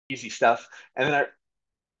easy stuff. And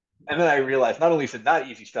then I realized not only is it not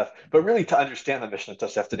easy stuff, but really to understand the Mishnah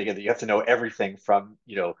Tosefta together, you have to know everything from,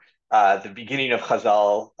 the beginning of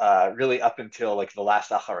Chazal, really up until like the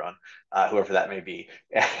last Acharon, whoever that may be.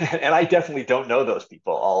 And I definitely don't know those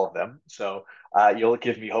people, all of them. So you'll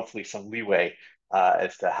give me hopefully some leeway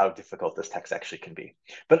as to how difficult this text actually can be.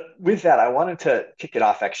 But with that, I wanted to kick it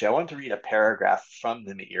off. Actually, I wanted to read a paragraph from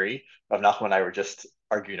the Meiri. Of Nachman and I were just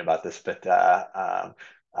arguing about this, but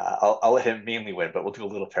I'll let him mainly win, but we'll do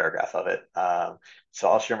a little paragraph of it. So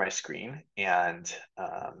I'll share my screen and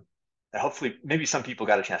hopefully maybe some people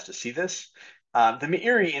got a chance to see this. The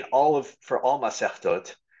Meiri for all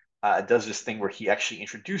Masechtot does this thing where he actually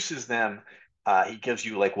introduces them. He gives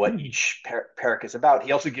you like what each parak is about.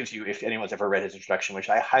 He also gives you, if anyone's ever read his introduction, which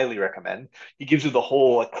I highly recommend, he gives you the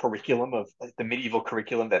whole curriculum of the medieval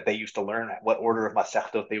curriculum that they used to learn, what order of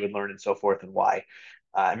Masechtot they would learn, and so forth, and why.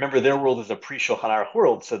 Remember, their world is a pre-Shulchan Aruch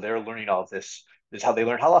world, so they're learning all of this. This is how they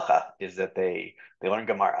learn halacha, is that they learn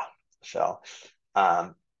Gemara. So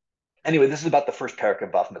anyway, this is about the first parak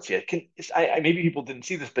of Bava Metzia. Maybe people didn't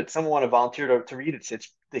see this, but someone want to volunteer to read it.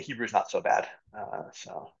 It's the Hebrew is not so bad.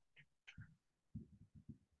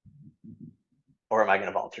 Or am I going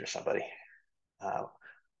to volunteer somebody?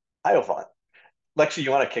 I will volunteer. Lexi,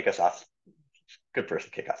 you want to kick us off? Good person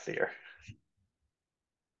to kick off the year.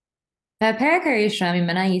 בפרק הראשון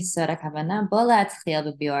ממנה יסוד הכוונה בו להתחיל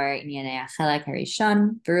בביאור ענייני החלק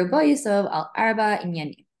הראשון, ורובו יסוב על 4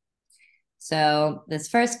 עניינים. So this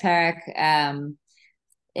first parak,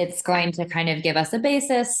 it's going to kind of give us a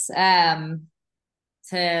basis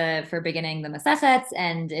for beginning the Masechet,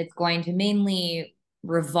 and it's going to mainly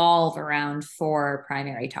revolve around 4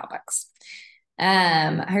 primary topics.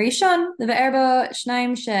 הראשון, לבאר בו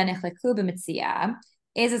שניים שנחלקו במציאה,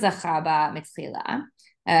 איזה זכה בה מתחילה,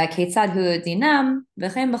 כיצד הוא דינם,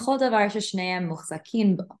 וכן בכל דבר ששניהם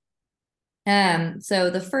מוחזקים בו. So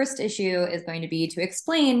the first issue is going to be to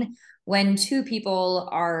explain when 2 people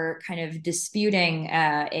are kind of disputing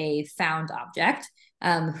a found object,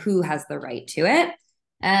 who has the right to it,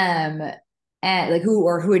 and like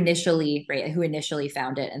who initially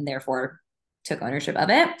found it and therefore took ownership of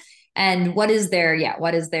it, and what is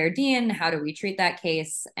their deen, how do we treat that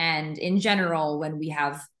case, and in general when we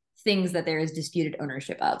have things that there is disputed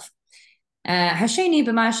ownership of.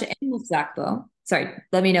 Sorry,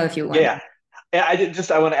 let me know if you want. Yeah. I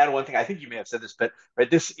want to add one thing. I think you may have said this, but right,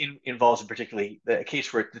 this involves in particularly the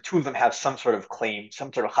case where the 2 of them have some sort of claim,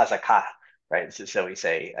 some sort of chazakah, right? So we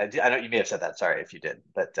say, I know you may have said that. Sorry if you did,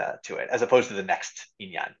 but to it, as opposed to the next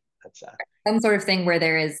inyan. That's some sort of thing where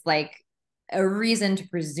there is like a reason to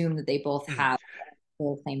presume that they both have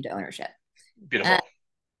full claim to ownership. Beautiful.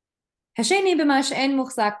 השני במה שאין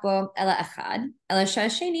מוחזק בו אלא אחד, אלא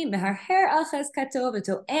שהשני מהרהר על חזקתו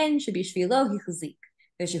וטוען שבשבילו החזיק,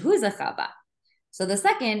 ושהוא זכה בה. So the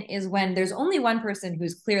second is when there's only one person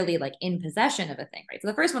who's clearly like in possession of a thing, right? So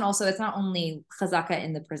the first one also, it's not only chazaka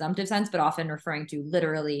in the presumptive sense, but often referring to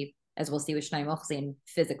literally, as we'll see with Shnai Mochzin,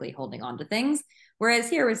 physically holding on to things. Whereas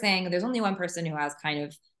here we're saying there's only one person who has kind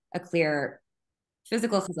of a clear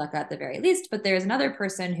physical chazaka at the very least, but there's another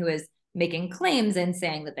person who is making claims and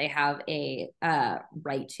saying that they have a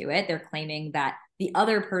right to it. They're claiming that the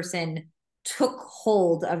other person took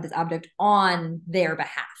hold of this object on their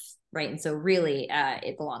behalf, right? And so really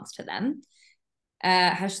it belongs to them.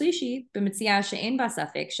 השלישי, במציאה שאין בה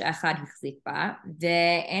ספק שאחד החזיק בה,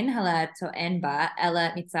 ואין הלה טוען בה, אלא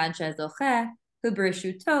מצד שהזוכה הוא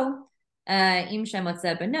ברשותו, אם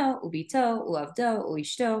שמוצא בנו, וביתו, ועבדו,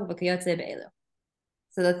 ואשתו, וכיוצא באלו.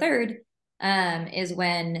 So the third is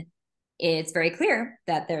when it's very clear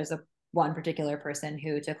that there's one particular person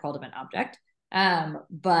who took hold of an object,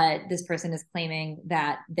 but this person is claiming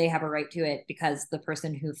that they have a right to it because the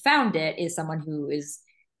person who found it is someone who is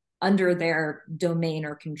under their domain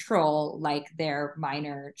or control, like their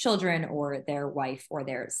minor children or their wife or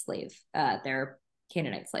their slave, their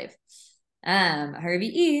Canaanite slave.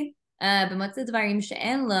 הרביעי, במוצא דברים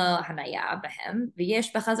שאין לו הניה בהם,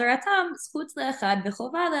 ויש בחזרתם זכות לאחד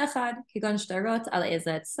וחובה לאחד, כגון שטרות על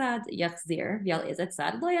איזה צד יחזיר, ועל איזה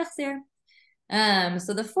צד לא יחזיר.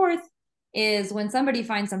 So the fourth is when somebody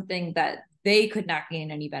finds something that they could not gain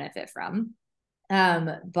any benefit from,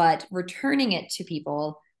 but returning it to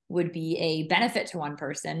people would be a benefit to one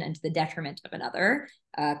person and to the detriment of another.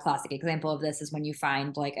 A classic example of this is when you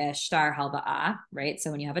find like a shtar halba'a, right? So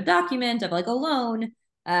when you have a document of like a loan,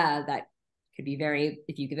 that could be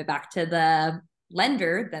if you give it back to the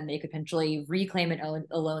lender, then they could potentially reclaim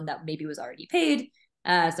a loan that maybe was already paid.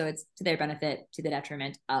 So it's to their benefit, to the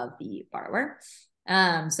detriment of the borrower.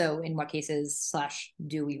 So in what cases /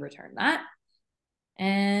 do we return that?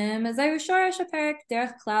 Actually,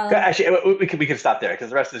 we can stop there because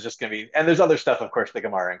the rest is just going to be, and there's other stuff, of course, the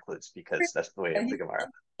Gemara includes because that's the way of the Gemara.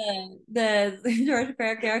 George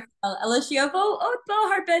Perek there. Ela shiavo otbo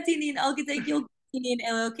harbetinin al gedei gilginin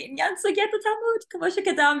elokin yan so get the Talmud kamosha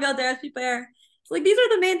kadam velderes prepare. It's like these are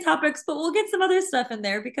the main topics, but we'll get some other stuff in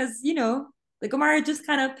there because the Gemara just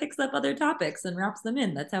kind of picks up other topics and wraps them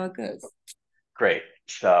in. That's how it goes. Great.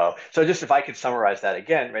 So just if I could summarize that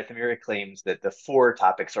again, right? The Meiri claims that the four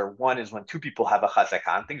topics are: one is when two people have a chazaka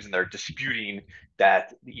on things and they're disputing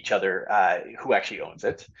that each other who actually owns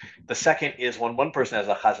it. The second is when one person has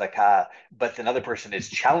a chazaka, but another person is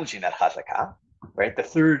challenging that chazaka, right? The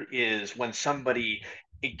third is when somebody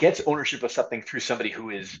it gets ownership of something through somebody who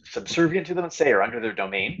is subservient to them, let's say, or under their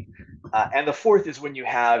domain. And the fourth is when you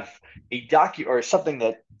have a or something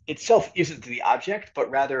that itself isn't the object, but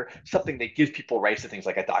rather something that gives people rights to things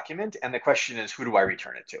like a document. And the question is, who do I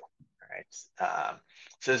return it to? All right.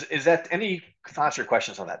 So is that any thoughts or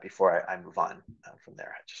questions on that before I move on from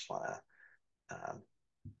there? I just want to,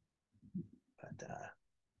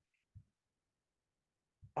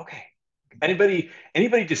 okay. Anybody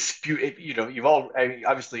dispute? You've all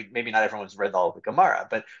obviously maybe not everyone's read all of the Gemara,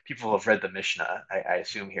 but people have read the Mishnah. I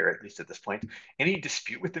assume here at least at this point. Any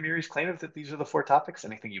dispute with the Meiri's claim of that these are the four topics?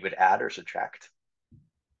 Anything you would add or subtract?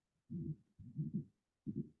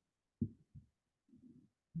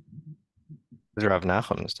 Rav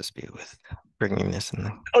Nachum's dispute with bringing this in.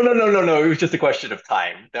 Oh no! It was just a question of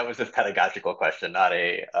time. That was a pedagogical question, not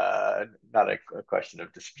a question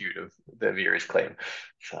of dispute of the Meiri's claim.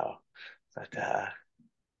 So, but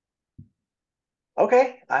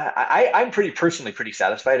okay, I'm personally pretty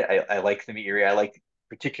satisfied. I like the Meiri. I like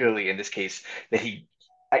particularly in this case that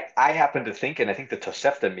I happen to think, and I think the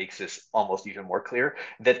Tosefta makes this almost even more clear,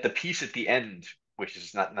 that the piece at the end, which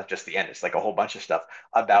is not just the end, it's like a whole bunch of stuff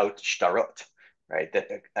about shtarot, right?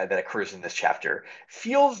 That occurs in this chapter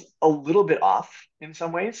feels a little bit off in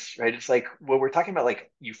some ways, right? It's like when we're talking about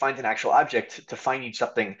like you find an actual object to finding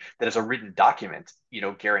something that is a written document,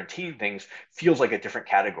 guaranteeing things feels like a different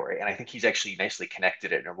category. And I think he's actually nicely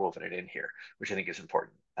connected it and woven it in here, which I think is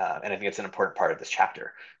important. And I think it's an important part of this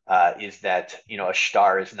chapter is that, a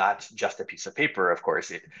shtar is not just a piece of paper. Of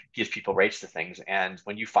course, it gives people rights to things. And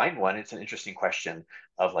when you find one, it's an interesting question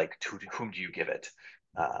of like, to whom do you give it?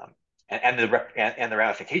 And the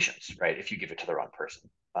ramifications, right? If you give it to the wrong person.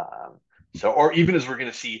 Or even as we're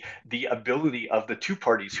going to see, the ability of the two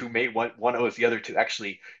parties who may one owes the other to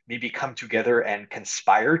actually maybe come together and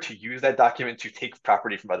conspire to use that document to take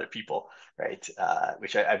property from other people, right?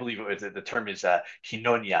 Which I believe it was the term is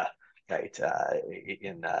hinonia, right?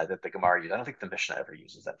 That the Gemara uses. I don't think the Mishnah ever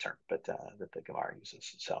uses that term, but that the Gemara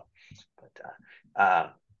uses. So,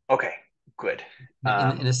 okay, good.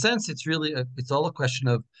 In a sense, it's really it's all a question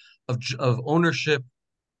of ownership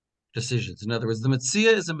decisions. In other words, the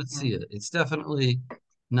Metzia is a Metzia. It's definitely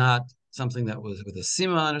not something that was with a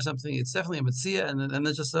siman or something. It's definitely a Metzia, and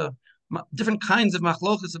there's just different kinds of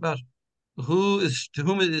machlokas about to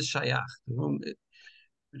whom it is shayach,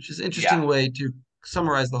 which is an interesting way to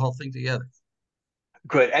summarize the whole thing together.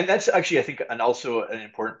 Good. And that's actually, I think, and also an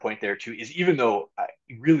important point there too, is even though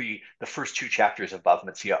really the first two chapters of Bava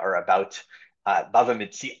Metzia are about Bava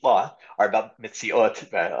Metzia are about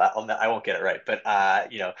Metziot. I won't get it right, but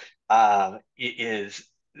it is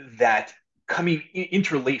that coming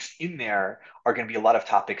interlaced in there are going to be a lot of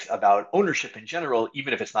topics about ownership in general,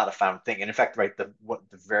 even if it's not a found thing. And in fact, right,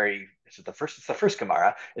 it's the first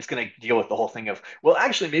Gemara is going to deal with the whole thing of, well,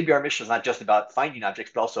 actually, maybe our mission is not just about finding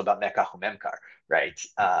objects, but also about mekach umemkar, right?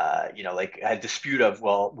 Like a dispute of,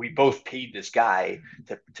 well, we both paid this guy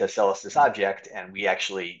to sell us this object, and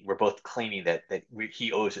we're both claiming that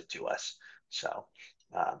he owes it to us. So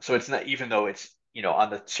it's not, even though it's on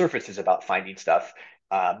the surface is about finding stuff.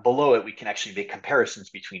 Below it, we can actually make comparisons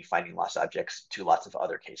between finding lost objects to lots of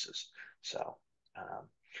other cases. So,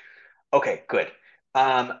 okay, good.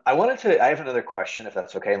 I have another question, if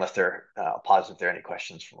that's okay, unless I'll pause if there are any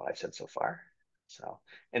questions from what I've said so far. So,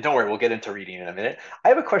 and don't worry, we'll get into reading in a minute. I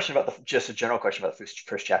have a question just a general question about the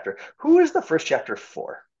first chapter. Who is the first chapter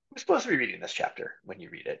for? Who's supposed to be reading this chapter when you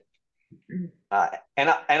read it?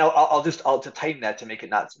 I'll to tighten that to make it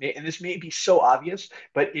not, and this may be so obvious,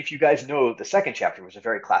 but if you guys know, the second chapter was a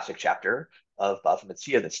very classic chapter of Bava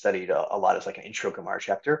Metzia that studied a lot as like an intro Gemara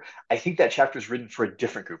chapter. I think that chapter is written for a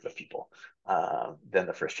different group of people than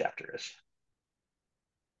the first chapter is.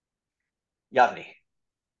 Yavni.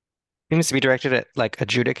 Seems to be directed at like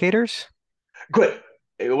adjudicators. Good.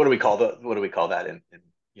 What do we call that in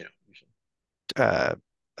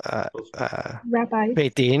Rabbis.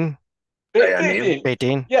 Beit Din. Beitin. Beit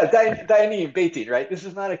Din. Yeah, Dayanim, Beitin, right? This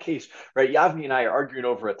is not a case, right? Yavni and I are arguing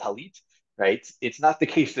over a talit, right? It's not the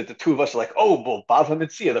case that the two of us are like, oh, well, Bava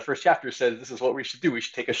Metzia, the first chapter says this is what we should do. We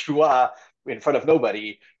should take a shua in front of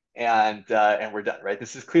nobody, and we're done, right?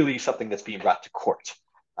 This is clearly something that's being brought to court.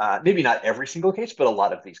 Maybe not every single case, but a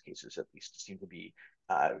lot of these cases at least seem to be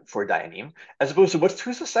for Dayanim, as opposed to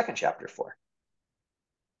who's the second chapter for?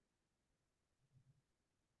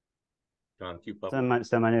 John, keep up.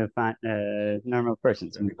 Someone who finds normal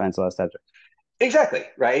person, someone who finds a lost object. Exactly,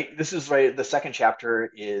 right? This is right. The second chapter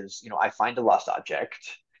is, I find a lost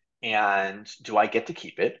object, and do I get to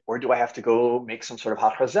keep it, or do I have to go make some sort of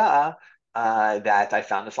hachaza that I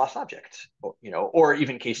found this lost object? Or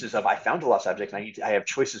even cases of I found a lost object and I have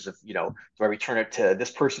choices of, do I return it to this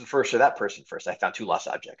person first or that person first? I found two lost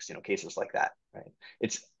objects, cases like that, right?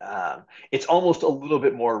 It's almost a little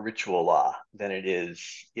bit more ritual law than it is.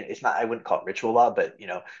 It's not. I wouldn't call it ritual law, but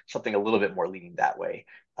something a little bit more leaning that way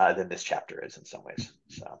than this chapter is in some ways.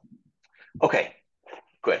 So, okay,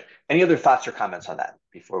 good. Any other thoughts or comments on that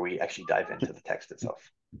before we actually dive into the text itself?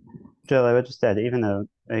 Jill, I would just add, even though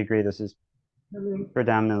I agree this is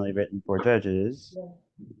predominantly written for judges,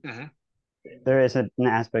 there is an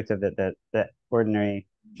aspect of it that ordinary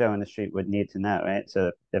Joe in the street would need to know, right?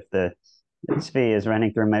 So if the Tzvi is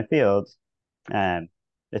running through my field,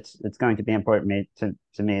 it's going to be important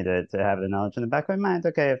to me to have the knowledge in the back of my mind.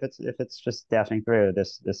 Okay, if it's just dashing through,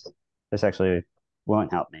 this actually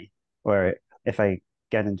won't help me. Or if I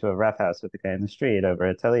get into a rough house with the guy in the street over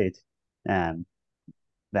a talit,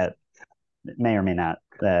 that may or may not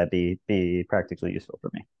be practically useful for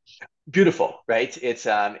me. Beautiful, right? It's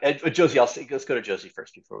Josie. Let's go to Josie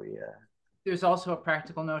first before we. There's also a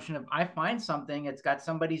practical notion of I find something, it's got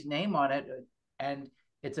somebody's name on it, and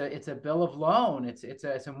it's a bill of loan, it's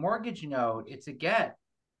a mortgage note, it's a get.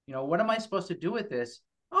 What am I supposed to do with this?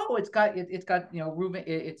 Oh, it's got Reuven,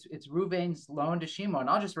 it's Reuven's loan to Shimon.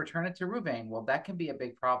 I'll just return it to Reuven. Well, that can be a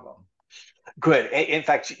big problem. Good. In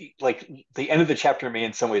fact, like the end of the chapter may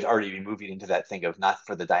in some ways already be moving into that thing of not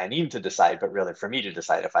for the Dayanim to decide, but really for me to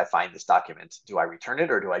decide if I find this document, do I return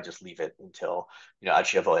it or do I just leave it until, Ad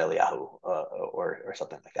She'avo Eliyahu or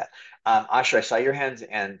something like that. Asher, I saw your hands,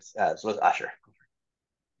 and so was Asher.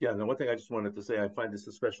 Yeah, and one thing I just wanted to say, I find this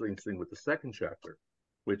especially interesting with the second chapter,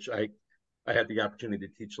 which I had the opportunity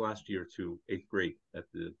to teach last year to 8th grade at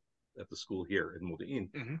the school here in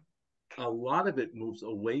Modi'in. A lot of it moves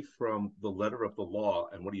away from the letter of the law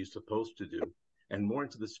and what are you supposed to do, and more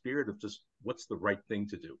into the spirit of just what's the right thing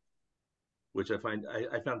to do, which I found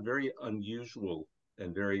very unusual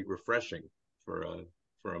and very refreshing for a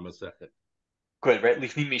Masechet. Good, right?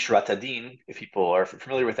 Lifnim Mishrat Hadin, if people are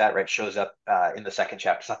familiar with that, right, shows up in the second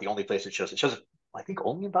chapter. It's not the only place it shows. It shows up, I think,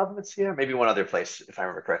 only in Bava Metzia, maybe one other place, if I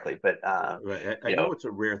remember correctly. But right, I know it's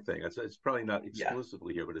a rare thing. It's probably not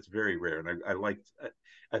exclusively here, but it's very rare. And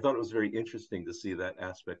I thought it was very interesting to see that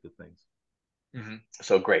aspect of things.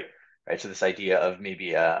 So great, right? So this idea of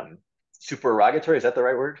maybe supererogatory, is that the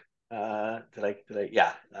right word? Yeah.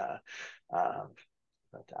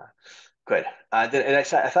 Good. And I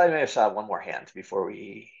thought I may have saw one more hand before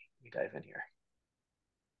we dive in here.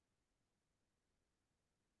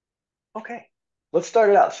 Okay, let's start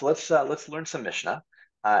it out. So let's learn some Mishnah,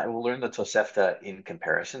 and we'll learn the Tosefta in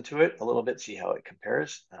comparison to it a little bit, see how it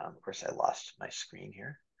compares. Of course, I lost my screen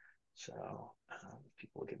here, so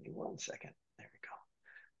people will give me 1 second. There we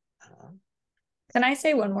go. Can I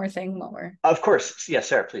say one more thing while we're? Of course, yeah,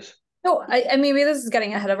 Sarah, please. No, I maybe this is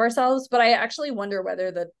getting ahead of ourselves, but I actually wonder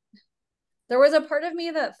whether there was a part of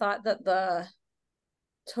me that thought that the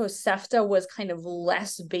Tosefta was kind of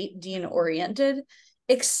less Beit Din oriented,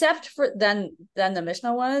 except for than the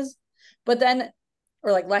Mishnah was, but then,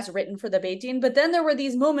 or like less written for the Beit Din. But then there were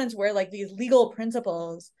these moments where like these legal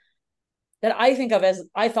principles that I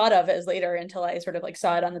thought of as later until I sort of like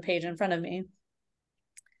saw it on the page in front of me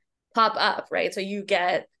pop up, right? So you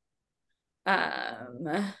get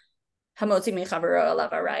Hamotzi michavero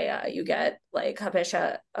alav araya, you get like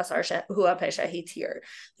hapesha asar hu hapesha hitir,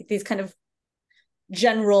 like these kind of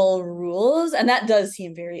general rules, and that does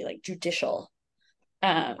seem very like judicial,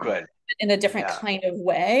 Good. in a different kind of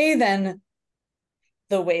way than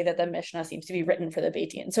the way that the Mishnah seems to be written for the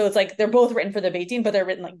Beit Din. So it's like they're both written for the Beit Din, but they're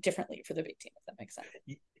written like differently for the Beit Din, if that makes sense.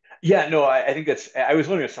 Yeah, no, I think I was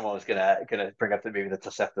wondering if someone was gonna bring up that maybe the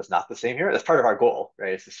Tosefta is not the same here. That's part of our goal,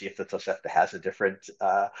 right? Is to see if the Tosefta has a different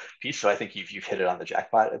piece. So I think you've hit it on the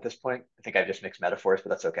jackpot at this point. I think I've just mixed metaphors, but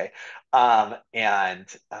that's okay. And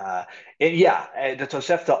yeah, the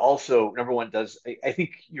Tosefta also, number one, does, I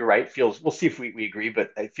think you're right, we'll see if we agree,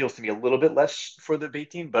 but it feels to me a little bit less for the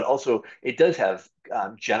Beit Din, but also it does have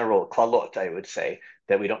general klalot, I would say,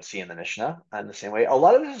 that we don't see in the Mishnah in the same way. A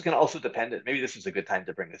lot of this is going to also depend, maybe this is a good time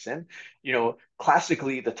to bring this in.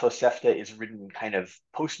 Classically, the Tosefta is written kind of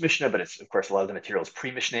post-Mishnah, but it's, of course, a lot of the material is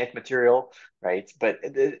pre-Mishnaic material, right? But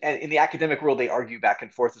in the academic world, they argue back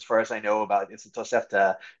and forth, as far as I know, about is the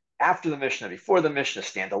Tosefta after the Mishnah, before the Mishnah,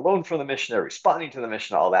 stand alone from the Mishnah, responding to the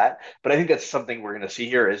Mishnah, all that. But I think that's something we're going to see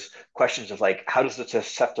here is questions of like, how does the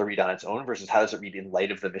Tosefta read on its own versus how does it read in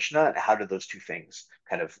light of the Mishnah? And how do those two things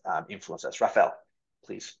kind of influence us? Raphael,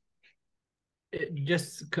 please.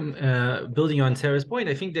 Just building on Sarah's point,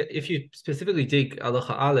 I think that if you specifically take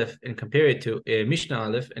Halacha Aleph and compare it to Mishnah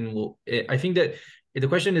Aleph, I think that the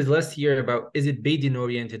question is less here about is it Beit Din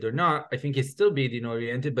oriented or not. I think it's still Beit Din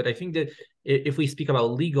oriented, but I think that if we speak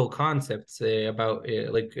about legal concepts, about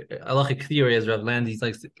like halachic theory, as Rav Landis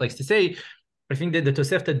likes to say, I think that the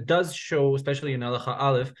Tosefta does show, especially in Halacha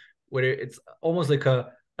Aleph, where it's almost like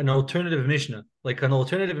an alternative Mishnah, like an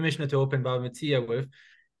alternative Mishnah to open Bava Metzia with.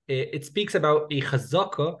 It speaks about a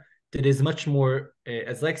chazaka that is much more,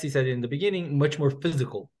 as Lexi said in the beginning, much more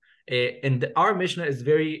physical. And our Mishnah is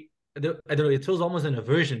very, I don't know, it feels almost an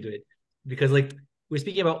aversion to it. Because like we're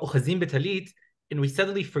speaking about ochazim betalit, and we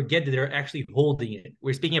suddenly forget that they're actually holding it.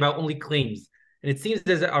 We're speaking about only claims. And it seems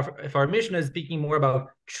as if our Mishnah is speaking more about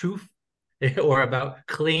truth or about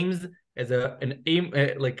claims as an aim,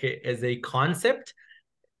 as a concept,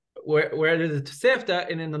 where the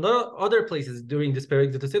Tosefta and in other places during this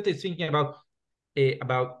period, the Tosefta is thinking about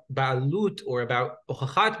ba'alut or about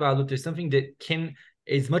ochachat ba'alut. There's something that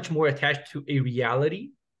is much more attached to a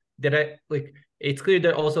reality that it's clear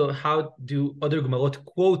that also how do other Gemarot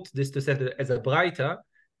quote this Tosefta as a braita,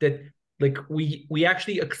 that like we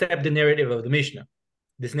actually accept the narrative of the Mishnah,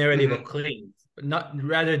 this narrative of claims, not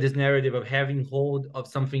rather this narrative of having hold of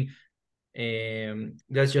something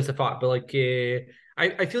that's just a thought. But like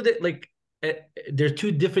I feel that like there's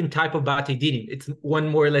two different type of Bate Dinim. It's one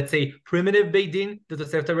more, let's say, primitive Beit Din that the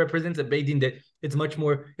Tosefta represents, a Beit Din that it's much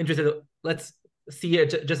more interested. Let's see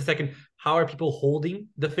it just a second. How are people holding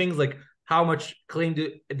the things? Like how much claim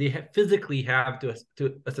do they physically have to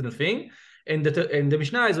a certain thing? And the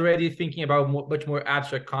Mishnah is already thinking about much more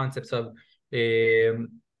abstract concepts of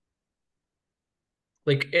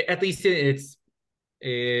like at least in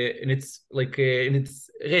its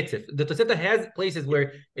retzef. The Tosefta has places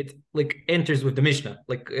where it like enters with the Mishnah,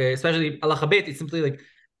 like especially Halacha Bet. It's simply like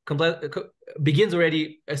begins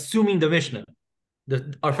already assuming the Mishnah,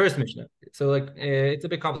 our first Mishnah. So like it's a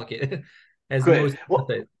bit complicated, as Good. most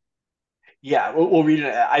say. Yeah, we'll read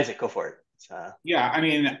it. Isaac, go for it. Yeah, I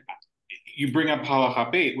mean, you bring up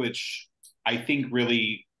Halacha Bet, which I think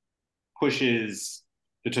really pushes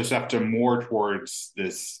the Tosefta more towards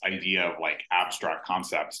this idea of like abstract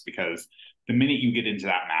concepts, because the minute you get into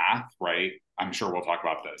that math, right? I'm sure we'll talk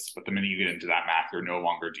about this, but the minute you get into that math, you're no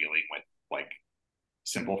longer dealing with like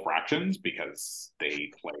simple fractions because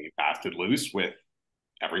they play fast and loose with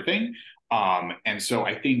everything. And so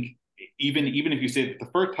I think even if you say that the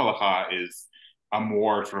first halacha is a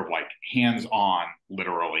more sort of like hands-on,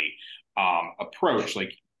 literally approach,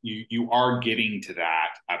 like you are getting to that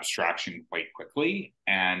abstraction quite quickly.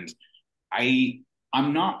 And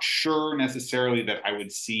I'm not sure necessarily that I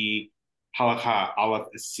would see Halacha Aleph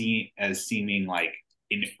as seeming like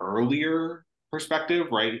an earlier perspective,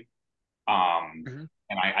 right? And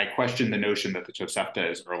I question the notion that the Tosefta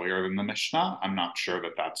is earlier than the Mishnah. I'm not sure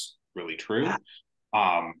that that's really true.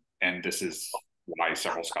 And this is why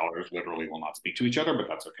several scholars literally will not speak to each other, but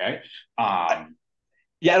that's okay.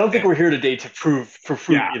 Yeah, I don't think we're here today to prove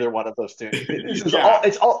either one of those two. This is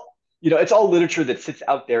it's all literature that sits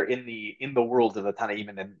out there in the world of the Tanaim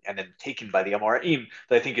and then taken by the Amoraim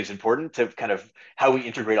that I think is important to kind of how we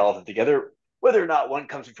integrate all of them together. Whether or not one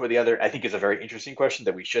comes before the other, I think is a very interesting question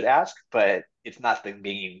that we should ask, but it's not the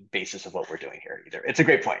main basis of what we're doing here either. It's a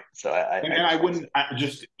great point. So I wouldn't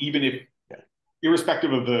just even if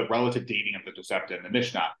irrespective of the relative dating of the Tosefta and the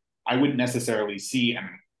Mishnah, I wouldn't necessarily see and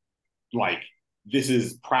like this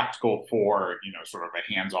is practical for, sort of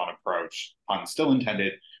a hands-on approach, pun still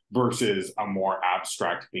intended, versus a more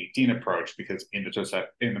abstract Beit Din approach, because in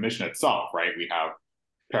the Mishnah itself, right, we have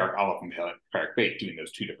Perek Aleph and Perek Beit doing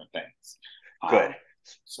those two different things. Good.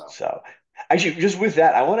 So actually, just with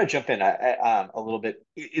that, I want to jump in a little bit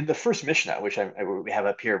in the first Mishnah, which we have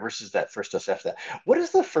up here versus that first Tosefta. What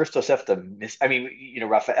is the first Tosefta miss? I mean,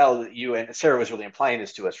 Raphael, you and Sarah was really implying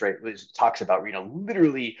this to us, right? It talks about,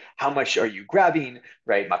 literally how much are you grabbing,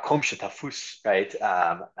 right? Makom shetafus, right?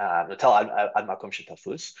 Natal ad makom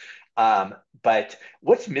shetafus. But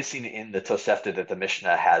what's missing in the Tosefta that the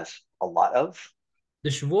Mishnah has a lot of? The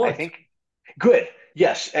Shavuot. I think. Good.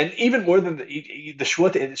 Yes, and even more than the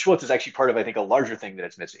Shvut is actually part of, I think, a larger thing that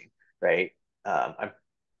it's missing, right? I'm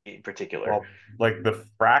in particular. Well, like the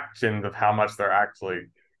fractions of how much they're actually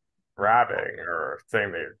grabbing or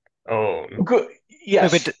saying they own. Good. Wait,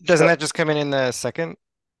 Yes. but doesn't that just come in the second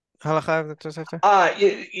halacha of the Tosefta?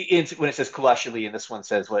 It's when it says kulashili, and this one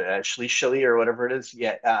says what shlishali or whatever it is.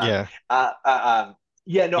 Yeah. Yeah,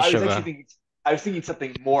 Yeah. No, Yeshiva. I was thinking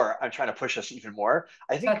something more. I'm trying to push us even more.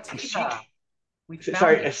 I think Tatika. We found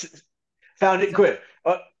sorry, it. found it. It's a-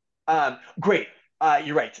 Good. Great.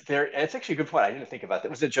 You're right. There. It's actually a good point. I didn't think about that.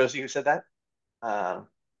 Was it Josie who said that? Um,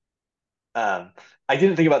 Um, I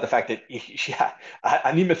didn't think about the fact that, yeah,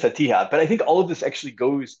 anima satiha, but I think all of this actually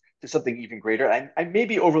goes to something even greater. I may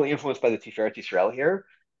be overly influenced by the Tiferet Yisrael here,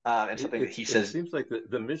 and something that he It says. seems like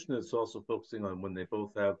the Mishnah is also focusing on when they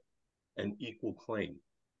both have an equal claim,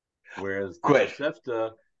 whereas the Good,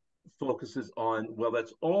 Tosefta focuses on, well,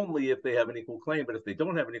 that's only if they have an equal claim, but if they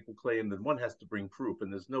don't have an equal claim, then one has to bring proof,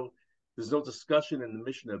 and there's no discussion in the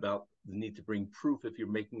Mishnah about the need to bring proof if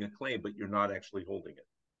you're making a claim, but you're not actually holding it.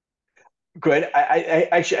 good.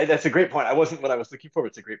 Actually, that's a great point. I wasn't what I was looking for, but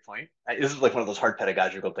it's a great point. This is like one of those hard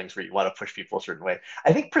pedagogical things where you want to push people a certain way.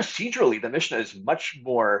 I think procedurally, the Mishnah is much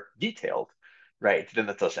more detailed, right, than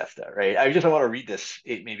the Tosefta, right? I want to read this,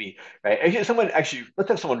 maybe, right? Let's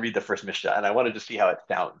have someone read the first Mishnah, and I wanted to see how it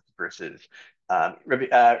sounds versus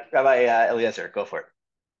Rabbi Eliezer. Go for it.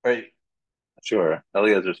 Right. Sure,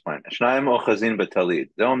 Eliezer's fine. שניים אוחזין בטלית,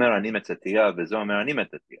 זה אומר אני מצאתיה וזה אומר אני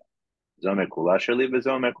מצאתיה. זה אומר כולה שלי וזה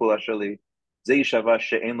אומר כולה שלי. זה יישבע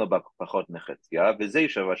שאין לו פחות מחציה, וזה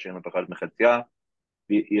יישבע שאין לו פחות מחציה,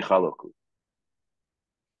 ויחלוקו.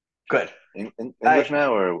 Good. English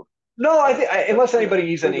now, or? No, I think unless anybody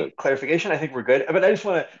needs We're any good. clarification, I think we're good. But I just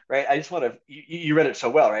want to, right? You read it so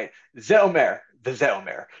well, right? Ze omer, v'ze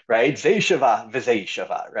omer, right? Ze shava, v'ze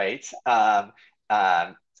shava, right?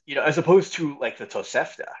 As opposed to like the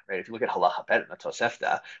Tosefta, right? If you look at halacha bet in the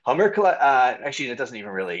Tosefta, actually, it doesn't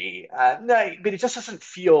even really, no, but it just doesn't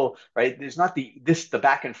feel right. There's not the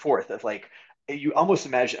back and forth of like you almost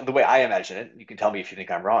imagine the way I imagine it. You can tell me if you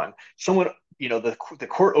think I'm wrong. Someone, the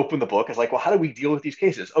court opened the book is like, well, how do we deal with these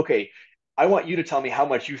cases? Okay, I want you to tell me how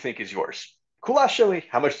much you think is yours. Kulashali,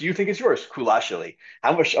 how much do you think is yours? Kulashali.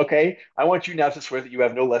 How much? Okay, I want you now to swear that you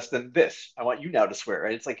have no less than this. I want you now to swear.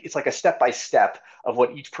 Right? It's like a step by step of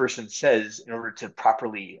what each person says in order to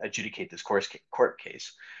properly adjudicate this court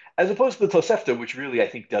case, as opposed to the Tosefta, which really I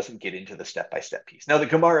think doesn't get into the step by step piece. Now the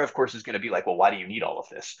Gemara, of course, is going to be like, well, why do you need all of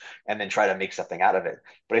this? And then try to make something out of it.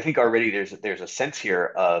 But I think already there's a sense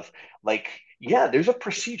here of like, yeah, there's a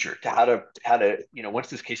procedure to how to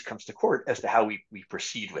once this case comes to court as to how we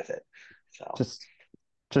proceed with it. So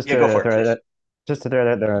just yeah, go to for it, throw please. that just to throw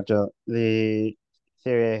that there, Joe. The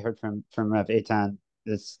theory I heard from Rav Eitan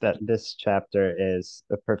is that this chapter is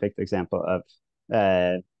a perfect example of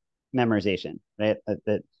memorization, right?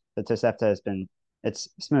 That the Tosefta it's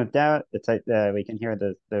smoothed out. It's like we can hear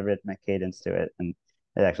the rhythmic cadence to it, and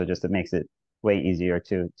it makes it way easier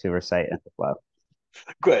to recite and to flow.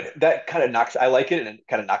 Good. That kind of knocks. I like it, and it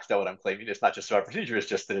kind of knocks down what I'm claiming. It's not just about procedure; it's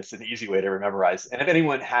just that it's an easy way to memorize. And if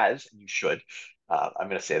anyone has, and you should, I'm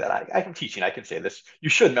going to say that I'm teaching. I can say this. You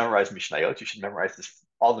should memorize Mishnayot. You should memorize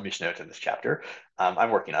all the Mishnayot in this chapter.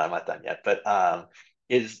 I'm working on it. I'm not done yet, but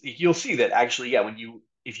you'll see that actually, yeah,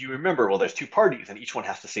 if you remember, well, there's two parties, and each one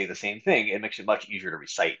has to say the same thing. It makes it much easier to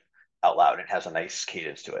recite out loud. It has a nice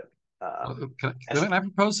cadence to it. Can I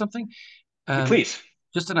propose something? Please.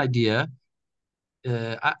 Just an idea.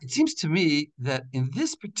 It seems to me that in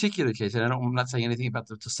this particular case, and I'm not saying anything about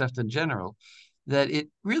the Tosefta in general, that it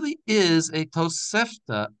really is a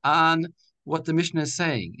Tosefta on what the Mishnah is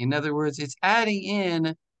saying. In other words, it's adding in,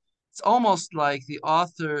 it's almost like the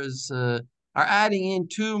authors are adding in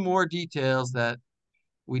two more details that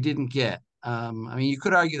we didn't get. I mean, you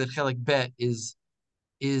could argue that Chelik Bet is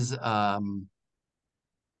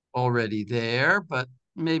already there, but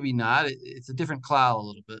maybe not. It's a different klal a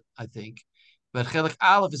little bit, I think. But Chelik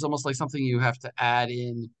Aleph is almost like something you have to add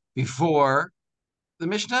in before the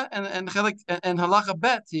Mishnah, and Chelik and Halacha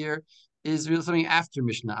Bet here is really something after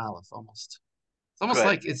Mishnah Aleph almost. It's almost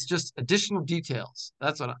like it's just additional details.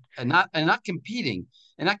 That's what and not competing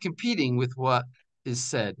with what is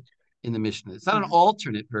said in the Mishnah. It's not an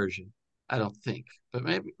alternate version, I don't think. But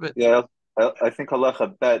maybe Yeah, I think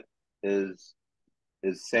Halacha Bet is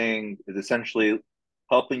essentially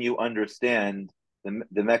helping you understand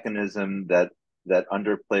the mechanism that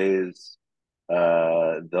underplays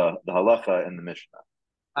the halacha in the Mishnah.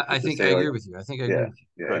 I think I agree with you. I think I agree with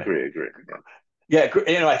you. Yeah, I agree.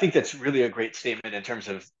 Yeah, I think that's really a great statement in terms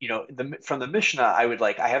of from the Mishnah.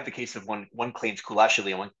 I have the case of one claims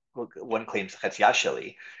kulashili and one one claims Metzia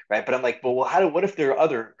sheli, right? But I'm like, well, what if there are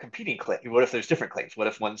other competing claims? What if there's different claims? What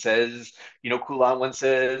if one says, kulan, one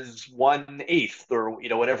says 1/8, or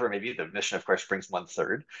whatever. Maybe the Mishnah, of course, brings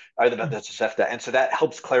 1/3, or the Tosefta, and so that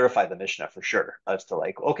helps clarify the Mishnah for sure as to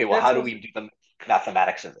like, okay, well, how do we do the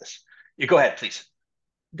mathematics of this? You go ahead, please.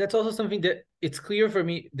 That's also something that it's clear for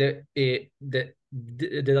me that that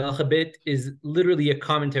the Halacha Bet is literally a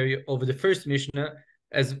commentary over the first Mishnah,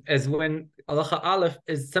 as when Halacha Aleph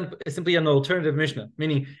is simply an alternative Mishnah,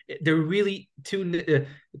 meaning there are really two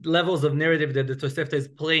levels of narrative that the Tosefta is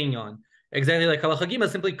playing on. Exactly like Halacha Gimel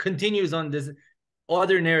simply continues on this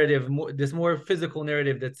other narrative, this more physical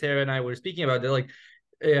narrative that Sarah and I were speaking about. They're like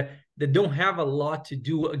that don't have a lot to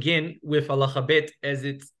do again with Halacha Bet as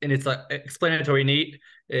it's in its explanatory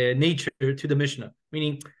nature to the Mishnah,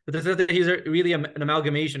 meaning that these are really an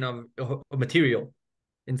amalgamation of material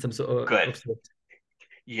in some sort Good. of sort.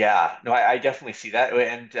 Yeah, no, I definitely see that,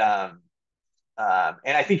 and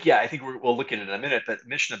I think we'll look at it in a minute. But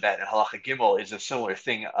Mishnah Bet and Halacha Gimel is a similar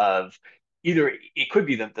thing of either it could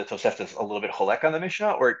be that the Tosefta is a little bit cholek on the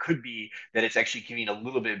Mishnah, or it could be that it's actually giving a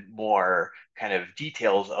little bit more kind of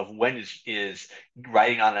details of when is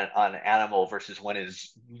riding on an animal versus when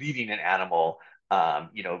is leading an animal,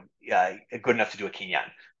 good enough to do a kinyan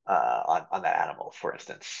on that animal, for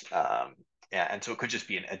instance. And so it could just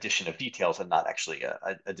be an addition of details and not actually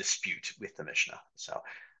a dispute with the Mishnah. So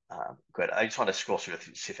good. I just want to scroll through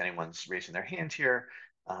to see if anyone's raising their hand here.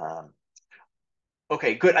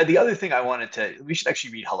 Okay, good. The other thing we should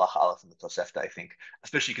actually read Halacha Aleph in the Tosefta, I think,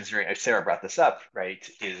 especially considering Sarah brought this up, right,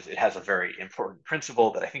 is it has a very important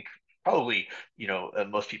principle that I think probably,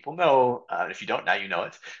 most people know. If you don't now, you know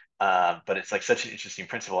it. But it's like such an interesting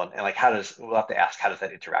principle. And like, we'll have to ask, how does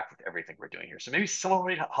that interact with everything we're doing here? So maybe someone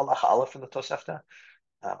read Halacha Aleph in the Tosefta.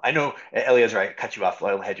 I know, Eliezer, I cut you off.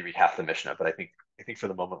 I had you read half the Mishnah, but I think for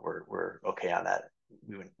the moment we're okay on that.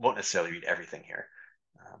 We won't necessarily read everything here.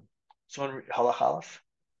 Someone read Halacha Aleph?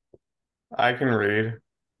 I can read.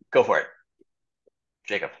 Go for it.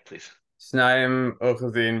 Jacob, please. Snaim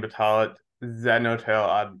ochazin betalat zenotel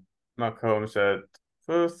ad makom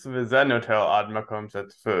shetfus v'zenotel ad makom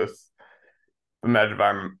shetfus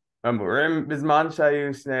b'medvar amurim bizman shayu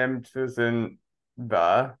snaim tfusin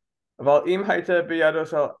ba אבל אם הייתה בידו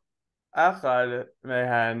של אחד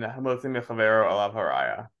מהן המוציא מחברו alav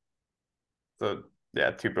haraya. So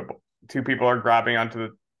yeah, two people are grabbing onto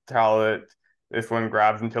the tallit. This one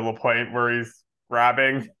grabs until the point where he's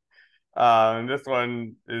grabbing. This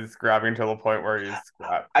one is grabbing until the point where he's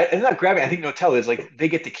I'm not grabbing. I think Notel is like they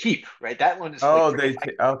get to keep, right? That one is okay.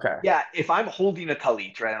 Yeah, if I'm holding a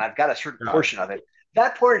talit, right, and I've got a certain portion of it,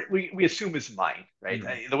 that part we assume is mine, right?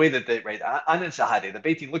 The way that Anan Sahade, the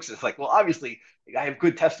Beit Din looks at it like, well, obviously I have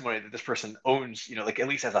good testimony that this person owns, like at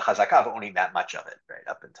least has a chazakah of owning that much of it, right,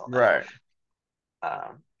 up until now. Right.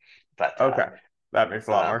 But okay, that makes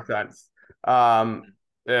a lot more sense.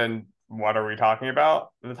 And what are we talking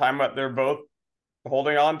about? The time that they're both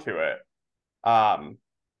holding on to it.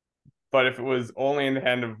 But if it was only in the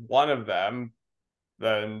hand of one of them,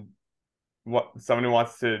 then someone who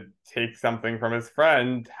wants to take something from his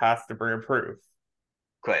friend has to bring a proof.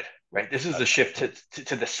 Good, right? This is the shift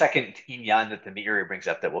to the second inyan that the Meiri brings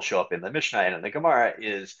up that will show up in the Mishnah and in the Gemara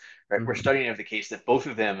is, right, we're studying of the case that both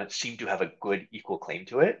of them seem to have a good equal claim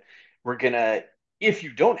to it. We're gonna, if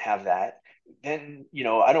you don't have that, then,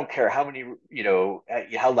 I don't care how many,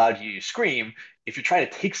 how loud you scream. If you're trying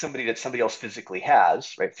to take somebody that somebody else physically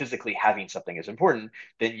has, right? Physically having something is important,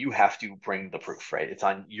 then you have to bring the proof, right?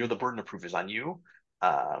 The burden of proof is on you,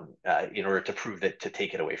 in order to prove that, to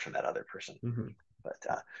take it away from that other person. But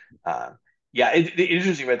yeah, it's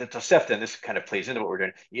interesting, right? The Tosefta, and this kind of plays into what we're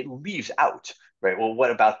doing, it leaves out, right? Well,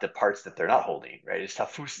 what about the parts that they're not holding, right? Is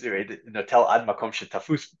tafus, right? Notel ad makom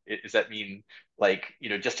tafus. Does that mean like,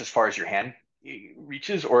 just as far as your hand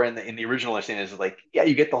reaches, or in the original understanding is like, yeah,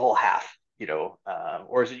 you get the whole half,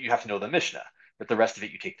 or is it you have to know the Mishnah, but the rest of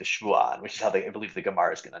it you take the Shvuah on, which is how I believe the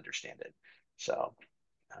Gemara is going to understand it. So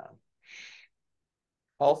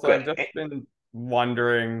also, good. I've just been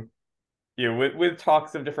wondering, with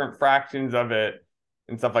talks of different fractions of it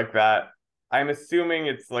and stuff like that, I'm assuming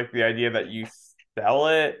it's like the idea that you sell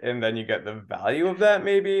it and then you get the value of that,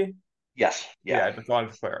 maybe? Yes. Yeah, I just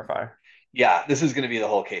wanted to clarify. Yeah, this is going to be the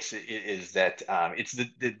whole case. Is that it's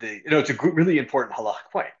it's a really important halachic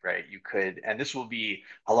point, right? You could, and this will be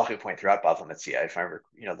halachic point throughout Bava Metzia, if I remember,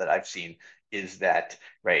 that I've seen, is that,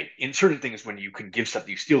 right, in certain things when you can give something,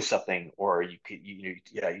 you steal something, or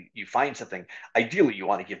you find something. Ideally, you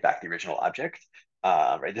want to give back the original object.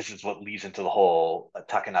 right? This is what leads into the whole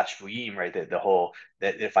takanat shvuyim, right? The whole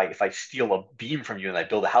that if I steal a beam from you and I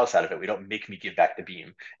build a house out of it, we don't make me give back the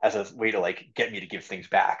beam as a way to like get me to give things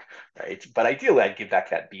back, right? But ideally, I'd give back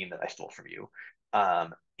that beam that I stole from you.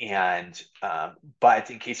 But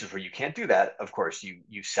in cases where you can't do that, of course,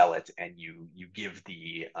 you sell it and you give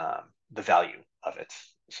the value of it.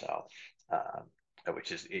 So,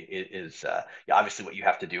 which is yeah, obviously what you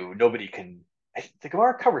have to do. Nobody can. The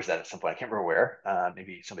Gemara covers that at some point. I can't remember where.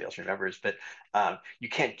 Maybe somebody else remembers, but you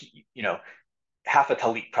can't. Half a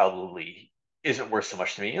talit probably isn't worth so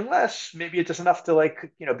much to me unless maybe it's just enough to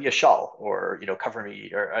like be a shawl or cover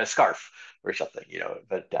me or a scarf or something.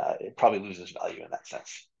 But it probably loses value in that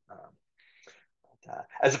sense.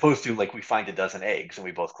 As opposed to like we find a dozen eggs and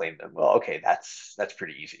we both claim them. Well, okay, that's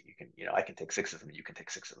pretty easy. You can I can take 6 of them. You can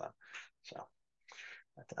take 6 of them. So.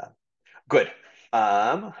 But, good.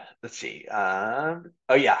 Let's see. Oh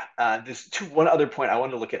yeah. There's one other point I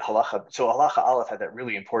wanted to look at halacha. So halacha aleph had that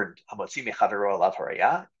really important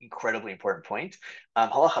incredibly important point.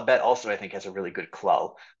 Halacha bet also I think has a really good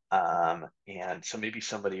klal. And so maybe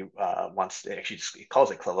somebody wants to actually just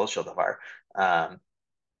calls it klal shel davar.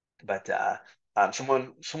 But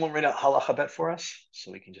someone read out halacha bet for us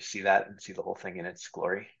so we can just see that and see the whole thing in its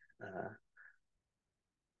glory.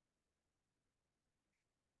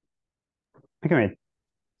 I can read.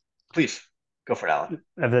 Please, go for it, Alan.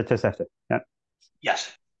 Of the Tosefta. Yep.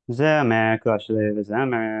 Yes. זה אומר כלל שלי וזה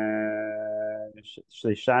אומר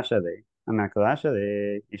שלישה שלי. אומר כלל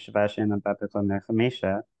שלי ישבה שאין לה פחות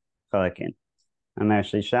מחמישה חלקים. אומר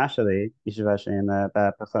שלישה שלי ישבה שאין לה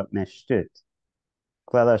פחות משטות.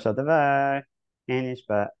 כללו של דבר אין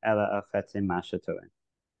ישבה אלא על חצי מה שטוען.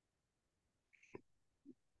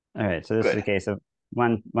 All right, so this is a case of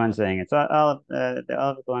one saying it's all of it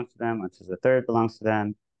belongs to them, one says the third belongs to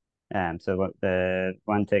them. So what the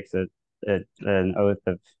one takes an oath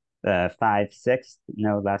of 5/6,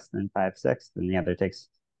 no less than 5/6, and the other takes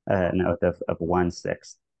an oath of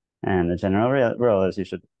 1/6. And the general rule is you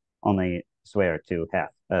should only swear to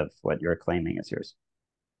half of what you're claiming is yours.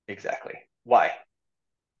 Exactly. Why?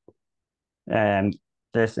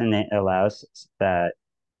 This allows that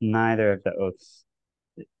neither of the oaths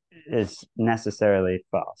is necessarily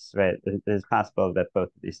false, right? It is possible that both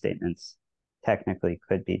of these statements technically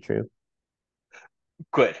could be true.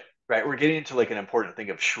 Good, right? We're getting into like an important thing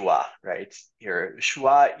of shua, right? Here,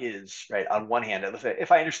 shua is, right, on one hand,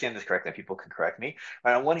 if I understand this correctly, people can correct me,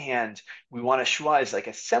 right? On one hand, we want a shua is like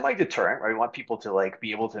a semi-deterrent, right? We want people to like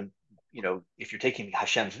be able to, if you're taking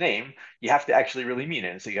Hashem's name, you have to actually really mean it.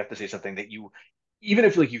 And so you have to say something that even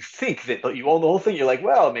if like you think that you own the whole thing, you're like,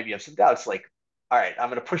 well, maybe you have some doubts, like, all right, I'm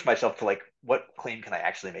going to push myself to like, what claim can I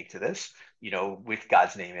actually make to this, with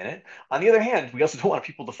God's name in it. On the other hand, we also don't want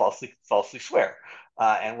people to falsely swear.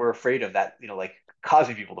 And we're afraid of that, like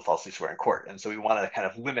causing people to falsely swear in court. And so we want to kind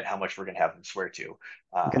of limit how much we're going to have them swear to.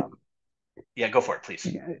 Yeah, go for it, please.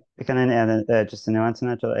 Can I add just a nuance in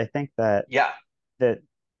that? I think that that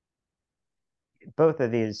both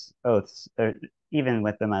of these oaths, even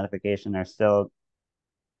with the modification, are still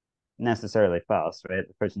necessarily false, right?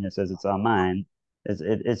 The person who says it's all mine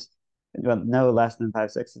it's no less than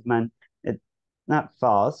 5/6 is mine. It's not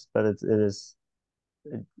false, but it is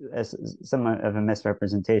somewhat of a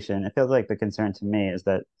misrepresentation. It feels like the concern to me is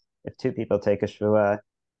that if two people take a shvua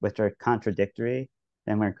which are contradictory,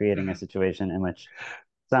 then we're creating a situation in which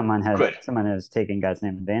someone is taking God's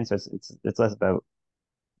name in vain. So it's less about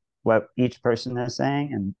what each person is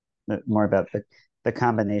saying and more about the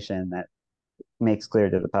combination that makes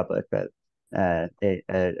clear to the public that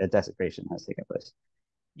a desecration has taken place.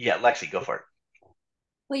 Yeah, Lexi, go for it.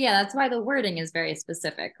 Well, yeah, that's why the wording is very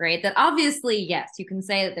specific, right? That obviously, yes, you can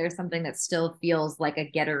say that there's something that still feels like a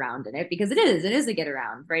get around in it because it is a get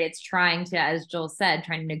around, right? It's trying to, as Joel said,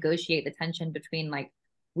 trying to negotiate the tension between like,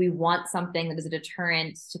 we want something that is a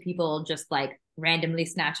deterrent to people just like randomly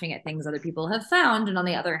snatching at things other people have found. And on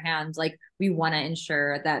the other hand, like we want to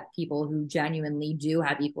ensure that people who genuinely do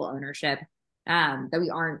have equal ownership, that we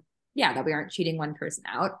aren't cheating one person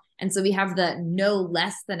out. And so we have the no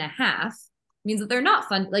less than a half means that they're not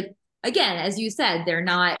fun. Like, again, as you said, they're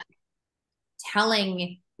not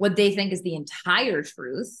telling what they think is the entire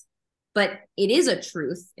truth, but it is a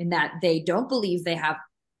truth in that they don't believe they have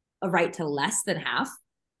a right to less than half.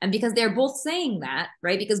 And because they're both saying that,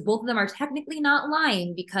 right? Because both of them are technically not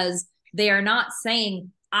lying because they are not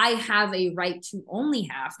saying, I have a right to only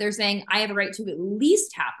half. They're saying, I have a right to at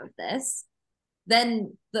least half of this.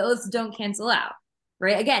 Then the oaths don't cancel out,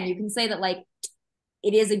 right? Again, you can say that like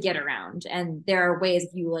it is a get around, and there are ways if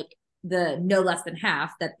you like the no less than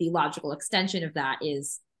half that the logical extension of that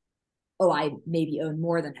is, oh, I maybe own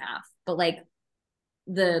more than half, but like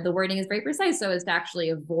the wording is very precise so as to actually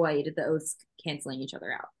avoid the oaths canceling each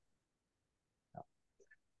other out.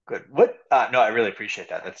 Good. What? No, I really appreciate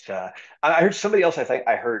that. That's. I heard somebody else. I think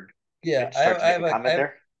I heard. Yeah, start to make a comment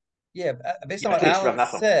there. Yeah, based on Yeah, what please, Alan Rav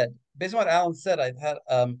Nachum. said, I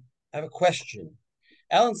have a question.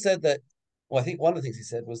 Alan said that, well, I think one of the things he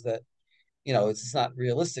said was that, it's not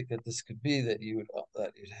realistic that this could be that you'd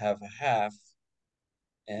have a half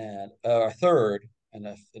and a third and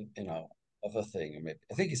of a thing, or maybe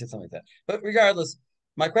I think he said something like that. But regardless,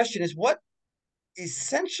 my question is, what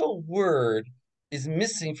essential word is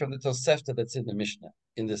missing from the Tosefta that's in the Mishnah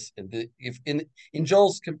in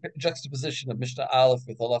Joel's juxtaposition of Mishnah Aleph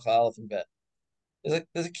with Halacha Aleph and Bet?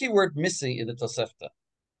 There's a key word missing in the Tosefta.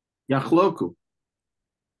 Yachloku.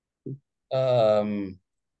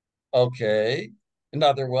 Okay.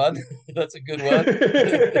 Another one. That's a good one.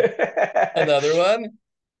 Another one.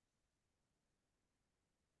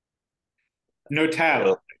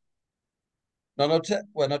 Notel. No, notel.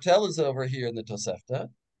 Well, notel is over here in the Tosefta.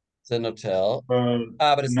 It's a notel.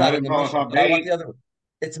 But it's not in the Mishnah. I want the other one.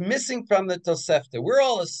 It's missing from the Tosefta. We're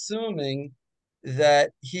all assuming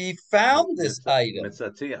that he found this item.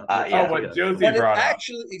 Metzia. What Josie But it brought up.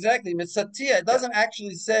 actually, exactly, Metzia. It doesn't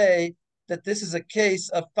actually say that this is a case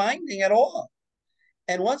of finding at all.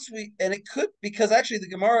 And it could, because actually the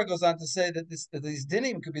Gemara goes on to say that these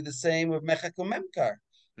dinim could be the same with Mechak Memkar.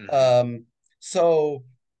 So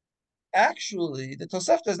actually, the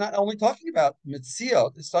Tosefta is not only talking about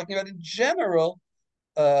Metziot, it's talking about in general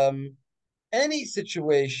any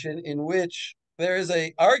situation in which there is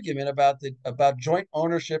a argument about joint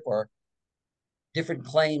ownership or different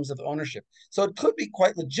claims of ownership. So it could be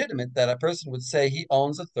quite legitimate that a person would say he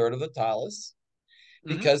owns a third of the talis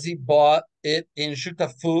because he bought it in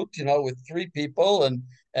shutafut, with three people, and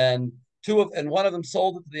one of them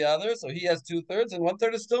sold it to the other, so he has 2/3, and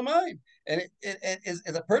 1/3 is still mine. And it is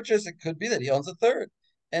a purchase. It could be that he owns a third,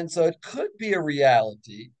 and so it could be a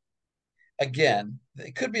reality. Again,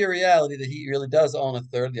 it could be a reality that he really does own a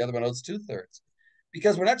third, the other one owns 2/3,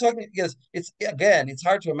 because we're not talking. Because it's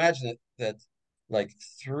hard to imagine that like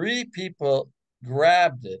three people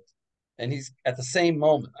grabbed it, and he's at the same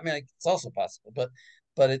moment. I mean, it's also possible, but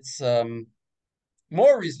it's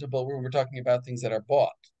more reasonable when we're talking about things that are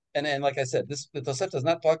bought. And like I said, the Tosefta is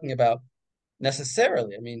not talking about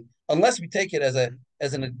necessarily. I mean, unless we take it as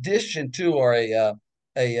an addition to, or a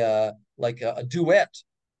duet,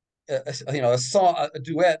 a song, a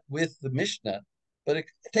duet with the Mishnah. But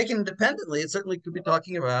taken independently, it certainly could be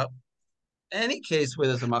talking about any case where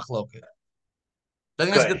there's a machloket. I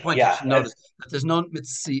think that's a good point. Yeah, to notice that there's no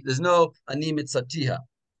mitzi, there's no ani mitzatiha.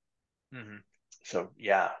 So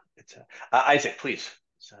yeah, it's Isaac, please.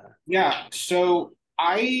 Yeah, so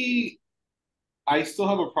I still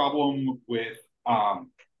have a problem with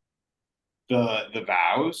the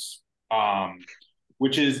vows,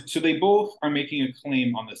 which is, so they both are making a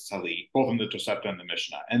claim on the Sali, both in the Tosefta and the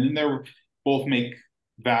Mishnah, and then they're both make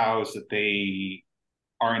vows that they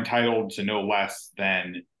are entitled to no less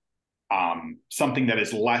than something that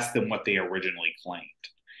is less than what they originally claimed.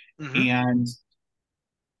 And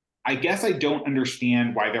I guess I don't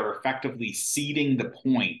understand why they're effectively ceding the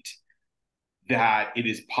point that it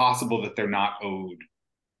is possible that they're not owed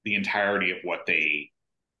the entirety of what they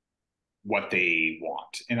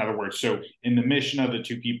want. In other words, so in the Mishnah, the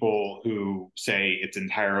two people who say it's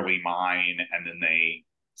entirely mine, and then they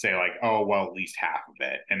say like, oh, well, at least half of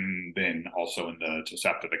it. And then also in the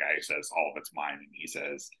Tosefta, the guy who says all of it's mine, and he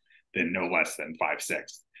says then no less than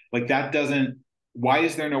 5/6. Like that doesn't, why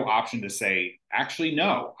is there no option to say, actually,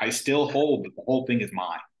 no, I still hold that the whole thing is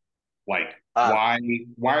mine? Like, why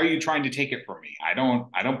are you trying to take it from me? I don't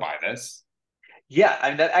buy this. Yeah, I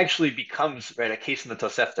mean that actually becomes a case in the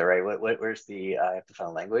Tosefta, right? Where's the I have to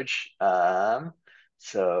find language.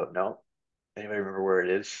 So no, anybody remember where it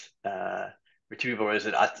is? Where two people, is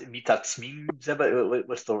it mitatzmim?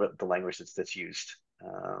 What's the language that's used?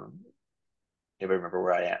 Anybody remember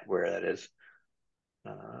where that is?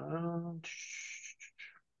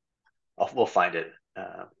 We'll find it.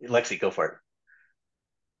 Lexi, go for it.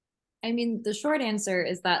 I mean, the short answer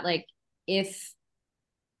is that if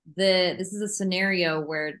this is a scenario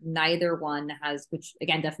where neither one has, which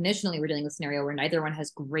again, definitionally, we're dealing with a scenario where neither one has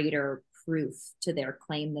greater proof to their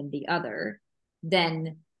claim than the other,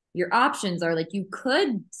 then your options are you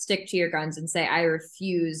could stick to your guns and say, I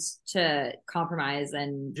refuse to compromise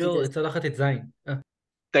and Joel, it's a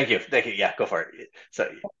Thank you. Yeah, go for it. So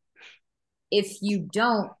if you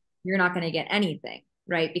don't, you're not going to get anything,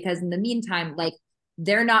 right? Because in the meantime,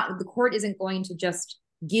 the court isn't going to just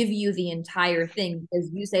give you the entire thing because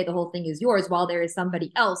you say the whole thing is yours while there is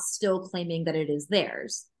somebody else still claiming that it is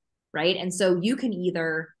theirs. right? And so you can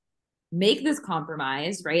either make this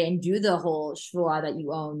compromise, right, and do the whole shvuah that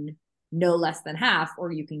you own no less than half,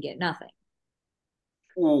 or you can get nothing.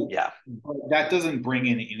 Well, Yeah. but that doesn't bring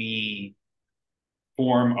in any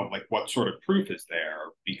form of like what sort of proof is there,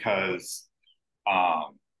 because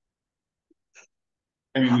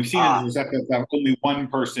I mean, we've seen in the Tosefta that only one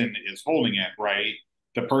person is holding it, right?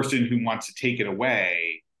 The person who wants to take it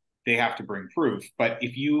away, they have to bring proof. But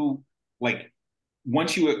if you like,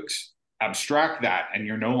 once you abstract that and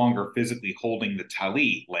you're no longer physically holding the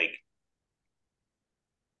talit, like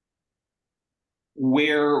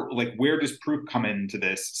where does proof come into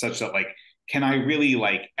this, such that like, can I really,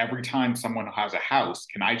 like, every time someone has a house,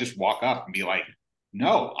 can I just walk up and be like,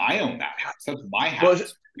 no, I own that house, that's my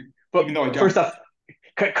house, even though I don't? First off,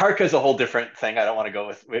 Karka is a whole different thing. I don't want to go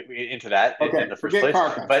into that in the first place.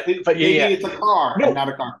 Karka. But maybe yeah, it's a car no. and not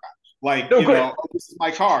a car. Like, no, you know, oh, this is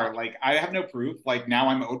my car. Like, I have no proof. Like, now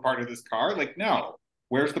I'm owed part of this car. Like, no.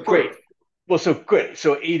 Where's the proof? Great. Well, so good.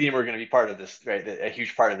 So ADM are going to be part of this, right? A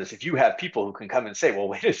huge part of this. If you have people who can come and say, well,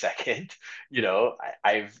 wait a second, you know,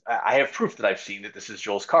 I have proof that I've seen that this is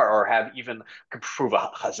Joel's car, or have even prove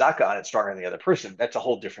a chazaka on it stronger than the other person. That's a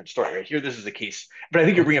whole different story, right? Here, this is a case, but I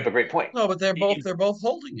think you're bringing up a great point. No, but they're both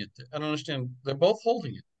holding it. I don't understand. They're both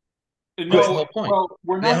holding it. No, that's the whole point. Well,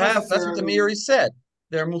 we're not that's what the Meiri said.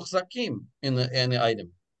 They're muhzakim in the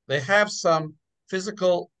item. They have some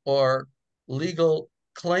physical or legal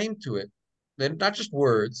claim to it. They're not just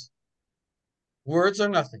words. Words are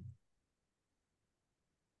nothing.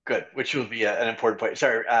 Good, which will be an important point.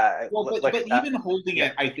 Sorry. But even holding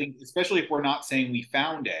it, I think, especially if we're not saying we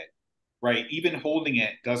found it, right? Even holding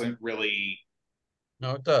it doesn't really.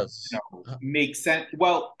 No, it does. You know, make sense.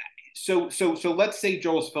 Well, so let's say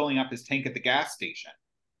Joel's filling up his tank at the gas station,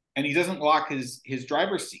 and he doesn't lock his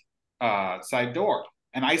driver's seat side door,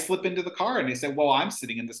 and I slip into the car, and they say, "Well, I'm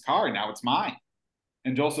sitting in this car, and now it's mine."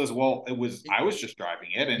 And Joel says, "Well, I was just driving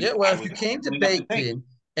it." And yeah, well, if you came to Beit Din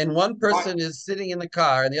and one person is sitting in the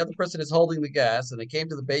car and the other person is holding the gas, and they came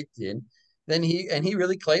to the Beit Din, then he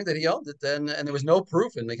really claimed that he owned it, and there was no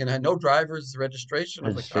proof, and they can have no driver's registration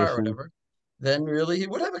of the car or whatever, then really he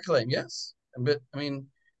would have a claim, yes. But I mean,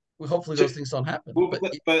 hopefully those things don't happen.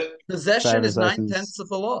 But possession is 9/10 of